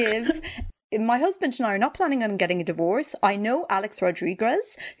has to give... My husband and I are not planning on getting a divorce. I know Alex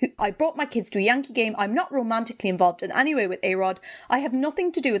Rodriguez, who I brought my kids to a Yankee game. I'm not romantically involved in any way with A-Rod. I have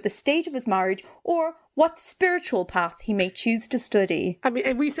nothing to do with the state of his marriage or what spiritual path he may choose to study. I mean,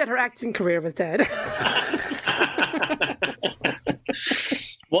 and we said her acting career was dead.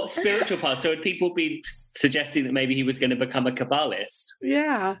 What spiritual path? So had people been suggesting that maybe he was going to become a Kabbalist?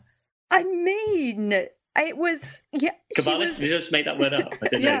 Yeah. I mean, it was... Yeah, Kabbalist? Did you just make that word up? I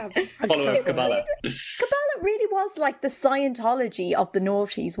don't know. Follower of Kabbalah. Kabbalah really was like the Scientology of the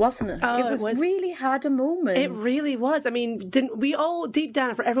noughties, wasn't it? Oh, it was really had a moment. It really was. I mean, didn't we all, deep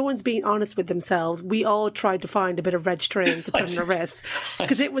down, for everyone's being honest with themselves, we all tried to find a bit of red string to put on our wrists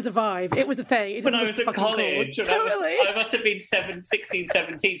because it was a vibe. It was a thing. It when I was at college, cool. Totally. I must have been 16,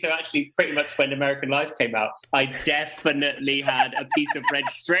 17, so actually pretty much when American Life came out, I definitely had a piece of red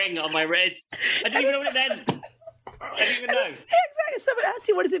string on my wrist. I didn't even know what it meant. I didn't even know. Exactly. Someone asked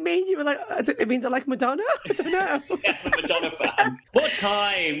you, what does it mean? You were like, it means I like Madonna? I don't know. Yeah, I'm a Madonna fan. What a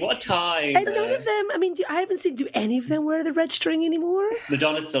time. What a time. And none of them, I mean, I haven't seen, do any of them wear the red string anymore?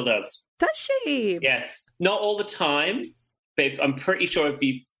 Madonna still does. Does she? Yes. Not all the time, but I'm pretty sure if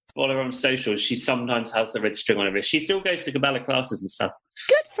you follow her on social, she sometimes has the red string on her wrist. She still goes to Kabbalah classes and stuff.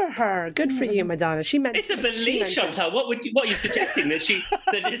 Good for her. Good for you, Madonna. She meant it's a belief, Chantal. What are you suggesting? That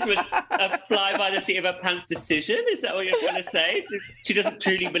this was a fly by the seat of her pants decision? Is that what you're trying to say? She doesn't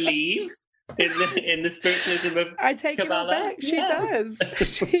truly believe in the spiritualism of I take Kabbalah? it all back. She does.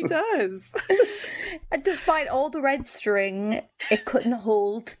 She does. Despite all the red string, it couldn't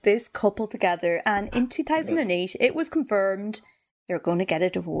hold this couple together. And in 2008, it was confirmed they're going to get a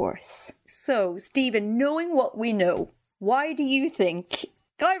divorce. So, Stephen, knowing what we know, why do you think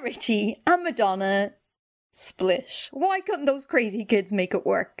Guy Ritchie and Madonna split? Why couldn't those crazy kids make it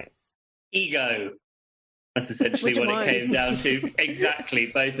work? Ego. That's essentially what it came down to. Exactly,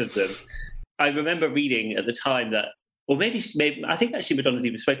 both of them. I remember reading at the time that, or maybe I think actually Madonna's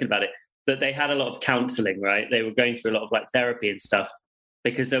even spoken about it, that they had a lot of counselling, right? They were going through a lot of like therapy and stuff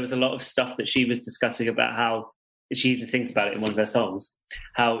because there was a lot of stuff that she was discussing about how, she even sings about it in one of her songs,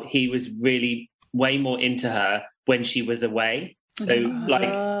 how he was really way more into her when she was away. So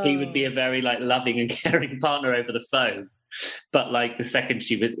like he would be a very like loving and caring partner over the phone, but like the second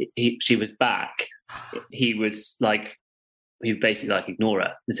she was back, he was like, he would basically like ignore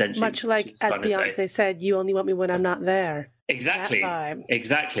her essentially. Much like as Beyonce said, "You only want me when I'm not there." Exactly.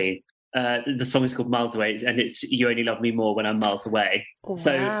 Exactly. The song is called Miles Away, and it's "You Only Love Me More When I'm Miles Away." Wow.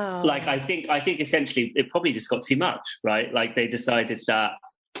 So, like, I think essentially it probably just got too much, right? Like they decided that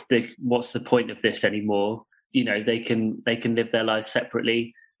what's the point of this anymore? You know, they can live their lives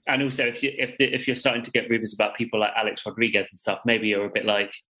separately. And also, if you're starting to get rumors about people like Alex Rodriguez and stuff, maybe you're a bit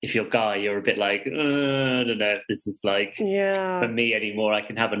like, if you're Guy, you're a bit like, I don't know if this is like for me anymore. I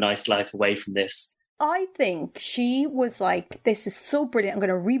can have a nice life away from this. I think she was like, this is so brilliant. I'm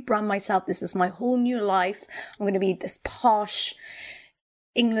going to rebrand myself. This is my whole new life. I'm going to be this posh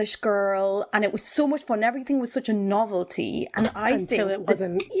English girl. And it was so much fun. Everything was such a novelty. And Until it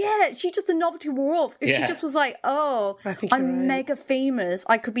wasn't. The novelty wore off. If she just was like, I'm mega famous.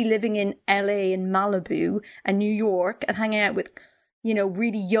 I could be living in LA and Malibu and New York and hanging out with,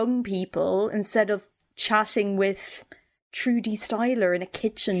 really young people instead of chatting with Trudy Styler in a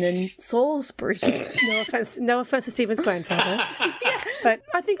kitchen in Salisbury. No offense to Stephen's grandfather. But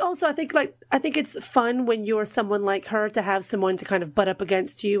I think it's fun when you're someone like her to have someone to kind of butt up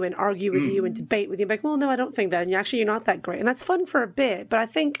against you and argue with you and debate with you. Like, well, no, I don't think that. And you're not that great. And that's fun for a bit. But I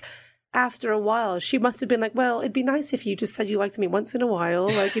think after a while, she must have been like, well, it'd be nice if you just said you liked me once in a while.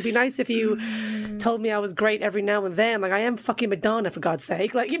 Like, it'd be nice if you told me I was great every now and then. Like, I am fucking Madonna, for God's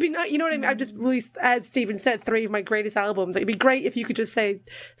sake. Like, it'd be nice, you know what I mean? I've just released, as Stephen said, 3 of my greatest albums. Like, it'd be great if you could just say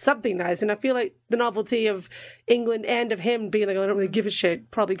something nice. And I feel like the novelty of England and of him being like, I don't really give a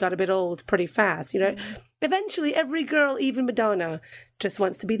shit, probably got a bit old pretty fast, Eventually, every girl, even Madonna, just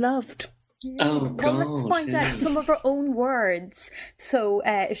wants to be loved. Oh, Well, let's find out some of her own words. So,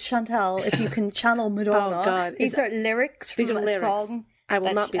 Chantal, if you can channel Madonna. Oh, God. These are lyrics from a song. I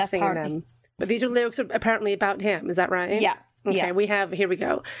will not be singing them. But these are lyrics apparently about him. Is that right? Yeah. Okay, here we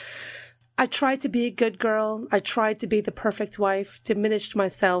go. I tried to be a good girl. I tried to be the perfect wife, diminished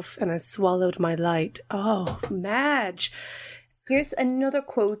myself, and I swallowed my light. Oh, Madge. Here's another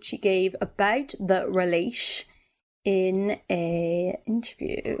quote she gave about the relation in an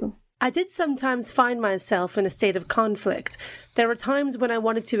interview. I did sometimes find myself in a state of conflict. There were times when I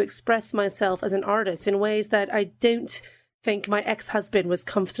wanted to express myself as an artist in ways that I don't think my ex-husband was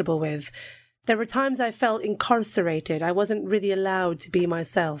comfortable with. There were times I felt incarcerated. I wasn't really allowed to be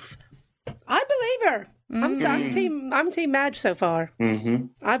myself. I believe her. I'm team Madge so far. Mm-hmm.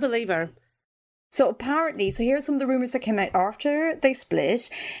 I believe her. So apparently, here are some of the rumours that came out after they split.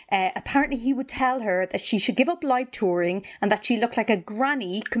 Apparently he would tell her that she should give up live touring and that she looked like a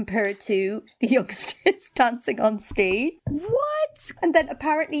granny compared to the youngsters dancing on stage. What? And then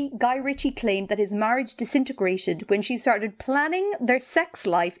apparently Guy Ritchie claimed that his marriage disintegrated when she started planning their sex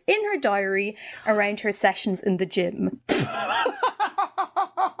life in her diary around her sessions in the gym.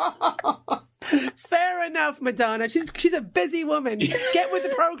 Fair enough, Madonna. She's a busy woman. Get with the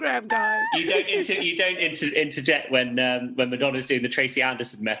program, Guy. You don't interject when Madonna's doing the Tracy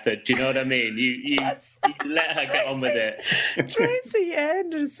Anderson method. Do you know what I mean? You let her get on with it. Tracy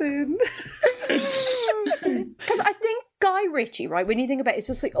Anderson. Because I think Guy Ritchie, right, when you think about it, it's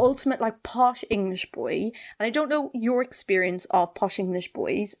just the ultimate like posh English boy. And I don't know your experience of posh English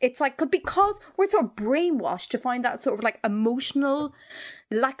boys. It's like, because we're sort of brainwashed to find that sort of like emotional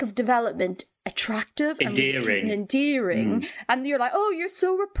lack of development attractive and endearing. And you're like, oh, you're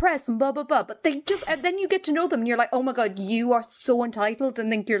so repressed and blah blah blah, but and then you get to know them and you're like, oh my god, you are so entitled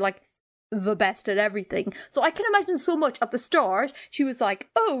and think you're like the best at everything. So I can imagine so much at the start she was like,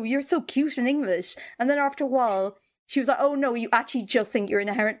 oh, you're so cute in English, and then after a while she was like, oh no, you actually just think you're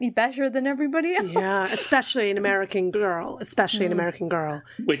inherently better than everybody else. Yeah, especially an American girl.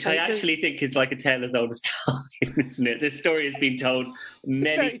 Which I actually think is like a tale as old as time, isn't it? This story has been told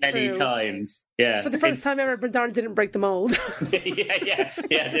many times. Yeah. For the first time ever, Madonna didn't break the mold. yeah.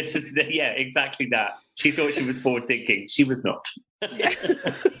 This is exactly that. She thought she was forward thinking. She was not. Yeah.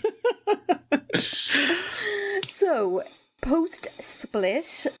 So,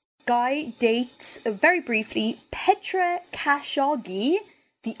 post-split, Guy dates, very briefly, Petra Khashoggi.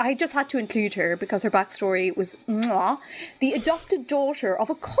 I just had to include her because her backstory was the adopted daughter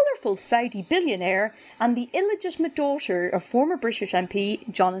of a colourful Saudi billionaire and the illegitimate daughter of former British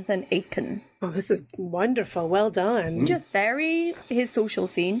MP Jonathan Aiken. Oh, this is wonderful. Well done. Just very his social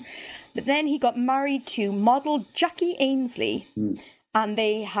scene. But then he got married to model Jackie Ainsley. And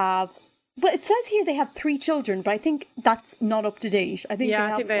they have... Well, it says here they have 3 children, but I think that's not up to date. I think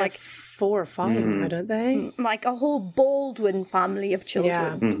they have 4 or 5 now, don't they? Like a whole Baldwin family of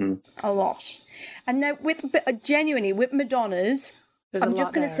children. Yeah. A lot. And now, genuinely, with Madonna's, I'm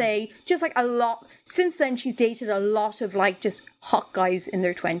just going to say, just like a lot, since then she's dated a lot of like just hot guys in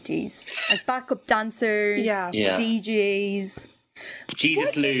their 20s. Like backup dancers, DJs.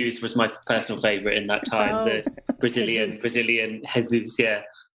 Jesus Luz was my personal favourite in that time. The Brazilian Jesus,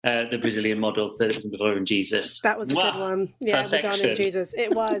 the Brazilian model, so Madonna and Jesus. That was a good one. Yeah, perfection. Madonna and Jesus.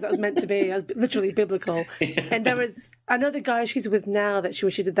 It was. That was meant to be. It was literally biblical. And there was another guy she's with now that she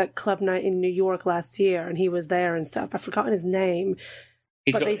did that club night in New York last year, and he was there and stuff. I've forgotten his name.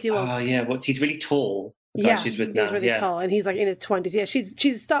 He's really tall. He's really tall, and he's like in his 20s. Yeah,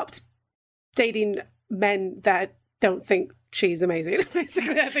 she's stopped dating men that don't think she's amazing.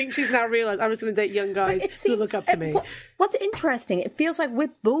 Basically, I think she's now realised I'm just going to date young guys who look up to me. What's interesting, it feels like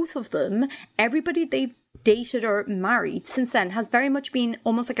with both of them, everybody they've dated or married since then has very much been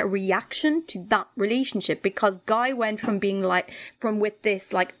almost like a reaction to that relationship, because Guy went from being with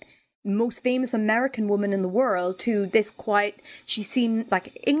this like most famous American woman in the world to this she seemed like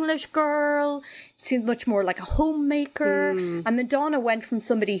an English girl, seemed much more like a homemaker. And Madonna went from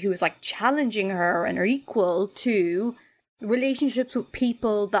somebody who was like challenging her and her equal to relationships with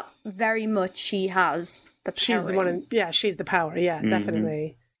people that very much she has the power. She's the one. She's the power. Yeah,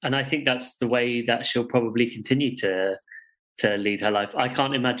 definitely. And I think that's the way that she'll probably continue to lead her life. I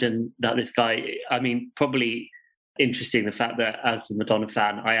can't imagine that this guy, I mean, probably interesting the fact that as a Madonna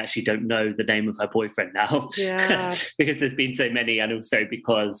fan, I actually don't know the name of her boyfriend now. Yeah. Because there's been so many, and also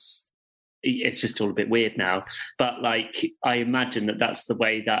because it's just all a bit weird now. But like, I imagine that that's the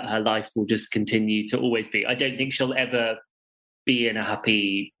way that her life will just continue to always be. I don't think she'll ever be in a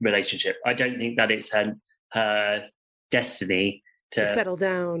happy relationship. I don't think that it's her destiny to settle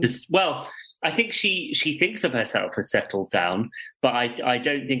down. I think she thinks of herself as settled down, but I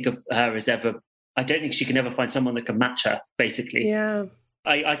don't think of her as ever. I don't think she can ever find someone that can match her. Basically, Yeah.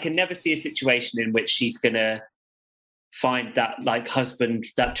 I can never see a situation in which she's gonna find that like husband,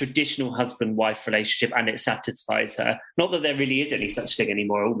 that traditional husband-wife relationship, and it satisfies her. Not that there really is any such thing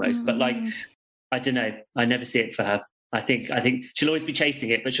anymore, almost, but like I don't know. I never see it for her. I think she'll always be chasing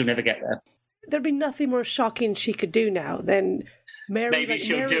it, but she'll never get there. There'd be nothing more shocking she could do now than marry. Maybe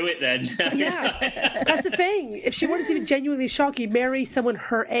she'll do it then. Yeah, that's the thing. If she wanted to be genuinely shocking, marry someone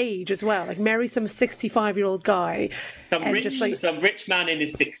her age as well. Like marry some 65-year-old guy, some rich man in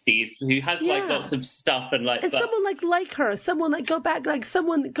his 60s who has like lots of stuff and like. And someone like her, someone like go back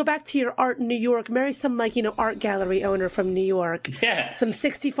to your art in New York. Marry some like art gallery owner from New York. Yeah, some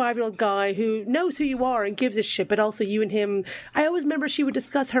 65-year-old guy who knows who you are and gives a shit, but also you and him. I always remember she would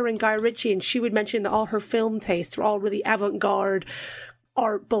discuss her and Guy Ritchie, and she would mention that all her film tastes were all really avant-garde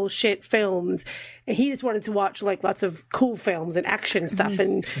art bullshit films, and he just wanted to watch like lots of cool films and action stuff.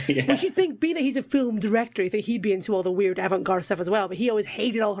 And which you think, being that he's a film director, you think he'd be into all the weird avant-garde stuff as well, but he always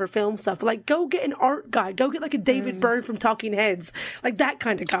hated all her film stuff. But, like, go get an art guy, go get like a David Byrne from Talking Heads, like that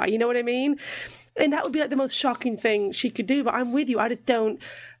kind of guy, you know what I mean? And that would be like the most shocking thing she could do. But I'm with you, I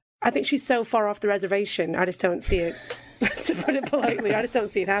think she's so far off the reservation, I just don't see it. To put it politely, I just don't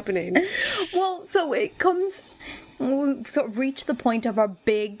see it happening. Well, so we sort of reach the point of our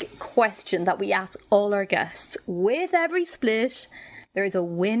big question that we ask all our guests. With every split, there is a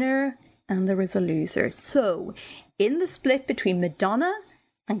winner and there is a loser. So, in the split between Madonna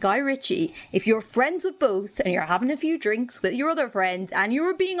and Guy Ritchie, if you're friends with both and you're having a few drinks with your other friends and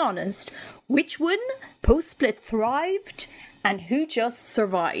you're being honest, which one post-split thrived and who just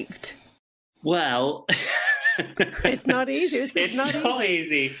survived? Well... It's not easy. It's not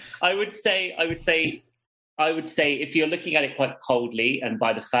easy. I would say if you're looking at it quite coldly and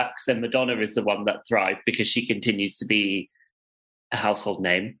by the facts, then Madonna is the one that thrived because she continues to be a household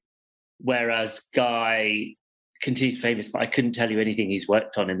name, whereas Guy continues famous, but I couldn't tell you anything he's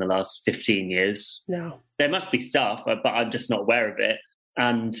worked on in the last 15 years. No. There must be stuff, but I'm just not aware of it.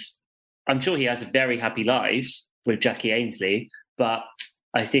 And I'm sure he has a very happy life with Jackie Ainsley, but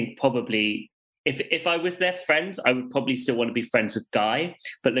I think probably... If I was their friends, I would probably still want to be friends with Guy.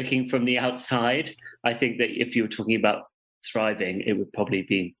 But looking from the outside, I think that if you were talking about thriving, it would probably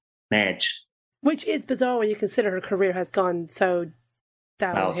be Madge. Which is bizarre when you consider her career has gone so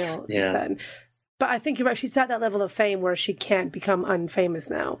downhill since then. But I think you're right. She's at that level of fame where she can't become unfamous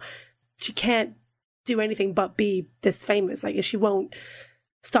now. She can't do anything but be this famous. Like, she won't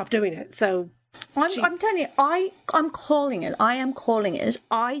stop doing it. So... I'm telling you, I'm calling it. I am calling it.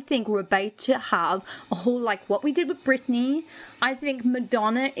 I think we're about to have a whole, like what we did with Britney. I think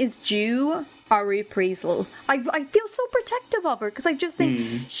Madonna is due a reprisal. I feel so protective of her because I just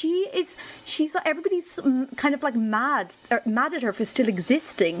think she's everybody's kind of like mad at her for still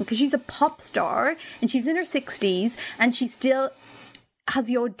existing because she's a pop star and she's in her 60s and she still has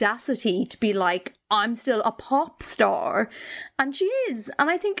the audacity to be like, I'm still a pop star. And she is. And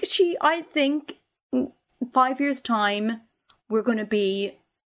I think 5 years time, we're going to be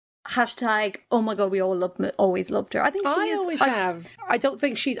hashtag, oh my God, we always loved her. I think she is. I don't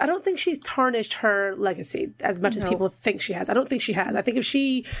think she's tarnished her legacy as much as people think she has. I don't think she has. I think if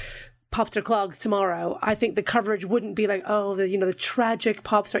she popped her clogs tomorrow, I think the coverage wouldn't be like, oh, the tragic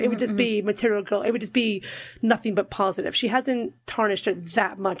pop star. It would just be Material Girl. It would just be nothing but positive. She hasn't tarnished it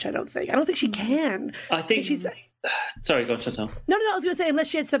that much, I don't think. I don't think she can. I think she's... Sorry, go on, Chantal. No, I was going to say, unless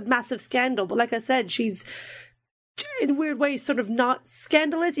she had some massive scandal. But like I said, she's in weird ways sort of not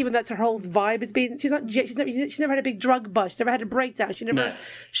scandalous, even though that's her whole vibe is being. She's never had a big drug bust. She never had a breakdown. She never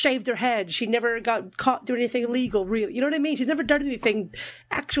shaved her head. She never got caught doing anything illegal, really. You know what I mean? She's never done anything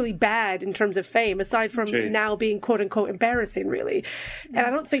actually bad in terms of fame, aside from now being quote unquote embarrassing, really. And I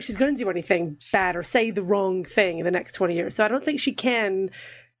don't think she's going to do anything bad or say the wrong thing in the next 20 years. So I don't think she can.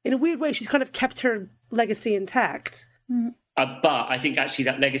 In a weird way, she's kind of kept her legacy intact. But I think actually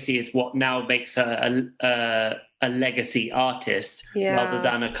that legacy is what now makes her a legacy artist rather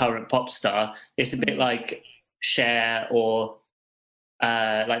than a current pop star. It's a bit like Cher or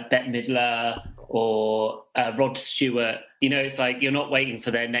like Bette Midler or Rod Stewart. You know, it's like you're not waiting for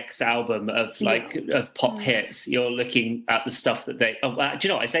their next album of pop hits. You're looking at the stuff that they. Oh, do you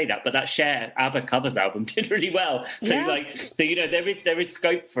know what I say that? But that Cher ABBA covers album did really well. So there is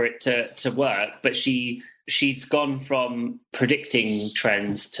scope for it to work. But she's gone from predicting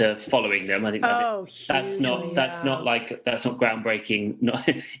trends to following them. I think that's not groundbreaking, not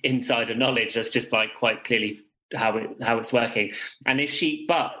insider knowledge. That's just like quite clearly how it's working. And if she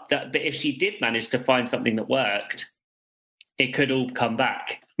did manage to find something that worked, it could all come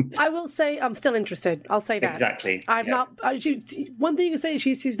back. I will say I'm still interested. I'll say that. Exactly. I'm not. One thing you can say is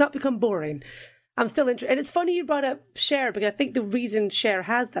she's not become boring. I'm still interested. And it's funny you brought up Cher, because I think the reason Cher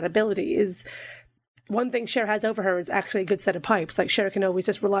has that ability is one thing Cher has over her is actually a good set of pipes. Like Cher can always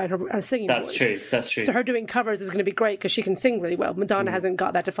just rely on her singing voice. That's true. So her doing covers is going to be great because she can sing really well. Madonna hasn't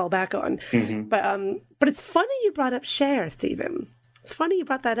got that to fall back on. Mm-hmm. But it's funny you brought up Cher, Stephen. It's funny you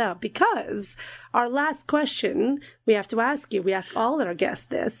brought that up because our last question we have to ask you, we ask all our guests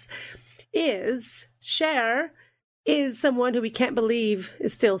this, is Cher is someone who we can't believe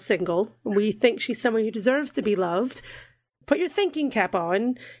is still single. We think she's someone who deserves to be loved. Put your thinking cap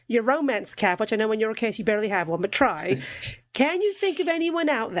on, your romance cap, which I know in your case you barely have one, but try. Can you think of anyone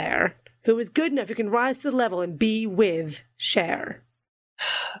out there who is good enough who can rise to the level and be with Cher?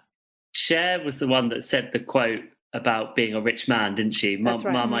 Cher was the one that said the quote about being a rich man, didn't she? That's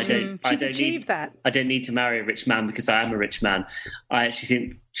right. Mum, She's achieved that. I don't need to marry a rich man because I am a rich man. I actually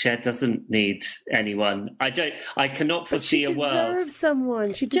think Cher doesn't need anyone. I cannot foresee a world. She deserves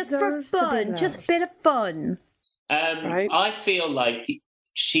someone. She deserves just for fun, just a bit of fun. Right? I feel like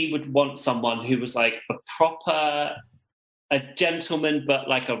she would want someone who was like a gentleman, but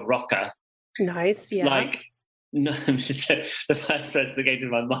like a rocker. Nice, yeah. Like, no, the first person that came to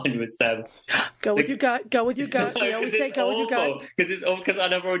my mind was go with your gut. Go with your gut. No, we always say go with your gut. Because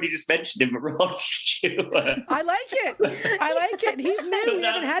I've already just mentioned him, but Rod Stewart. I like it. He's new. We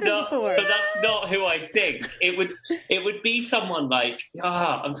haven't had him before. But that's not who I think. It would be someone like,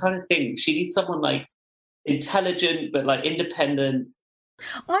 I'm trying to think. She needs someone like intelligent, but like independent.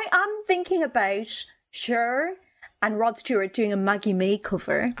 I am thinking about Cher and Rod Stewart doing a Maggie May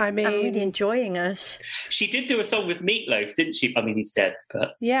cover. I mean, I'm really enjoying it. She did do a song with Meatloaf, didn't she? I mean, he's dead,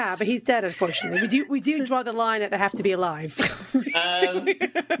 but yeah, but he's dead. Unfortunately, we do draw the line at they have to be alive.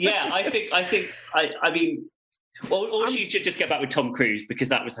 Yeah, I mean, or she should just get back with Tom Cruise because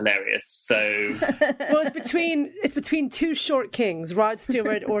that was hilarious. So, well, it's between two short kings, Rod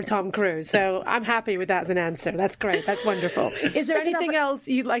Stewart or Tom Cruise. So I'm happy with that as an answer. That's great. That's wonderful. Is there anything else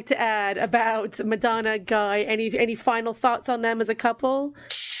you'd like to add about Madonna, Guy? Any final thoughts on them as a couple?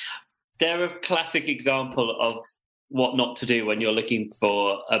 They're a classic example of what not to do when you're looking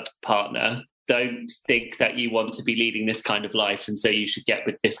for a partner. Don't think that you want to be leading this kind of life, and so you should get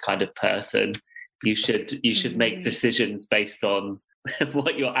with this kind of person. You should make decisions based on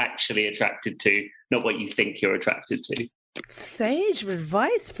what you're actually attracted to, not what you think you're attracted to. Sage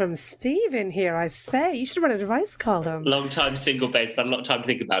advice from Stephen here, I say. You should run an advice column. Long time single, babe. I've had a lot of time to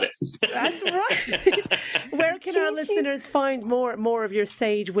think about it. That's right. Where can our listeners find more of your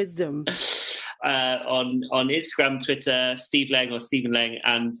sage wisdom? On Instagram, Twitter, Steve Leng or Stephen Leng,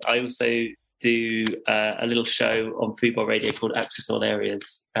 and I also do a little show on Football Radio called Access All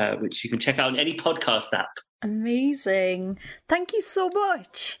Areas, which you can check out on any podcast app. Amazing. Thank you so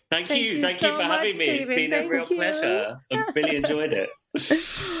much. Thank you for having me. It's been a real pleasure. I've really enjoyed it.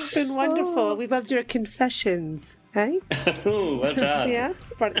 It's been wonderful. We loved your confessions. Hey? Oh, well done. Yeah?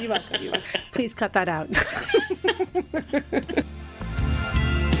 You're welcome. Please cut that out.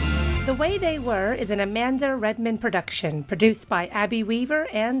 The Way They Were is an Amanda Redman production, produced by Abby Weaver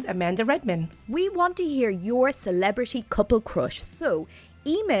and Amanda Redman. We want to hear your celebrity couple crush, so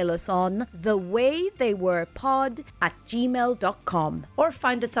email us on thewaytheywerepod@gmail.com. Or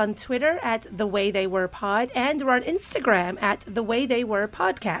find us on Twitter at thewaytheywerepod, and we're on Instagram at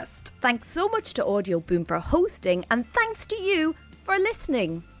thewaytheywerepodcast. Thanks so much to Audio Boom for hosting, and thanks to you for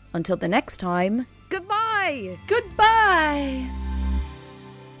listening. Until the next time, goodbye. Goodbye.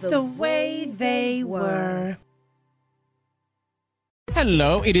 The Way They Were.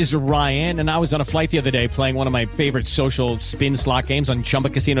 Hello, it is Ryan, and I was on a flight the other day playing one of my favorite social spin slot games on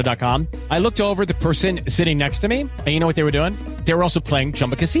ChumbaCasino.com. I looked over at the person sitting next to me, and you know what they were doing? They were also playing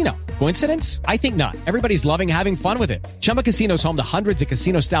Chumba Casino. Coincidence? I think not. Everybody's loving having fun with it. Chumba Casino is home to hundreds of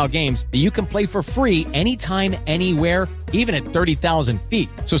casino-style games that you can play for free anytime, anywhere, even at 30,000 feet.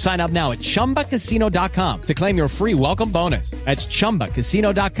 So sign up now at ChumbaCasino.com to claim your free welcome bonus. That's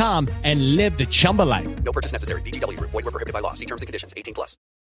ChumbaCasino.com and live the Chumba life. No purchase necessary. VGW. Void where prohibited by law. See terms and conditions. 18+.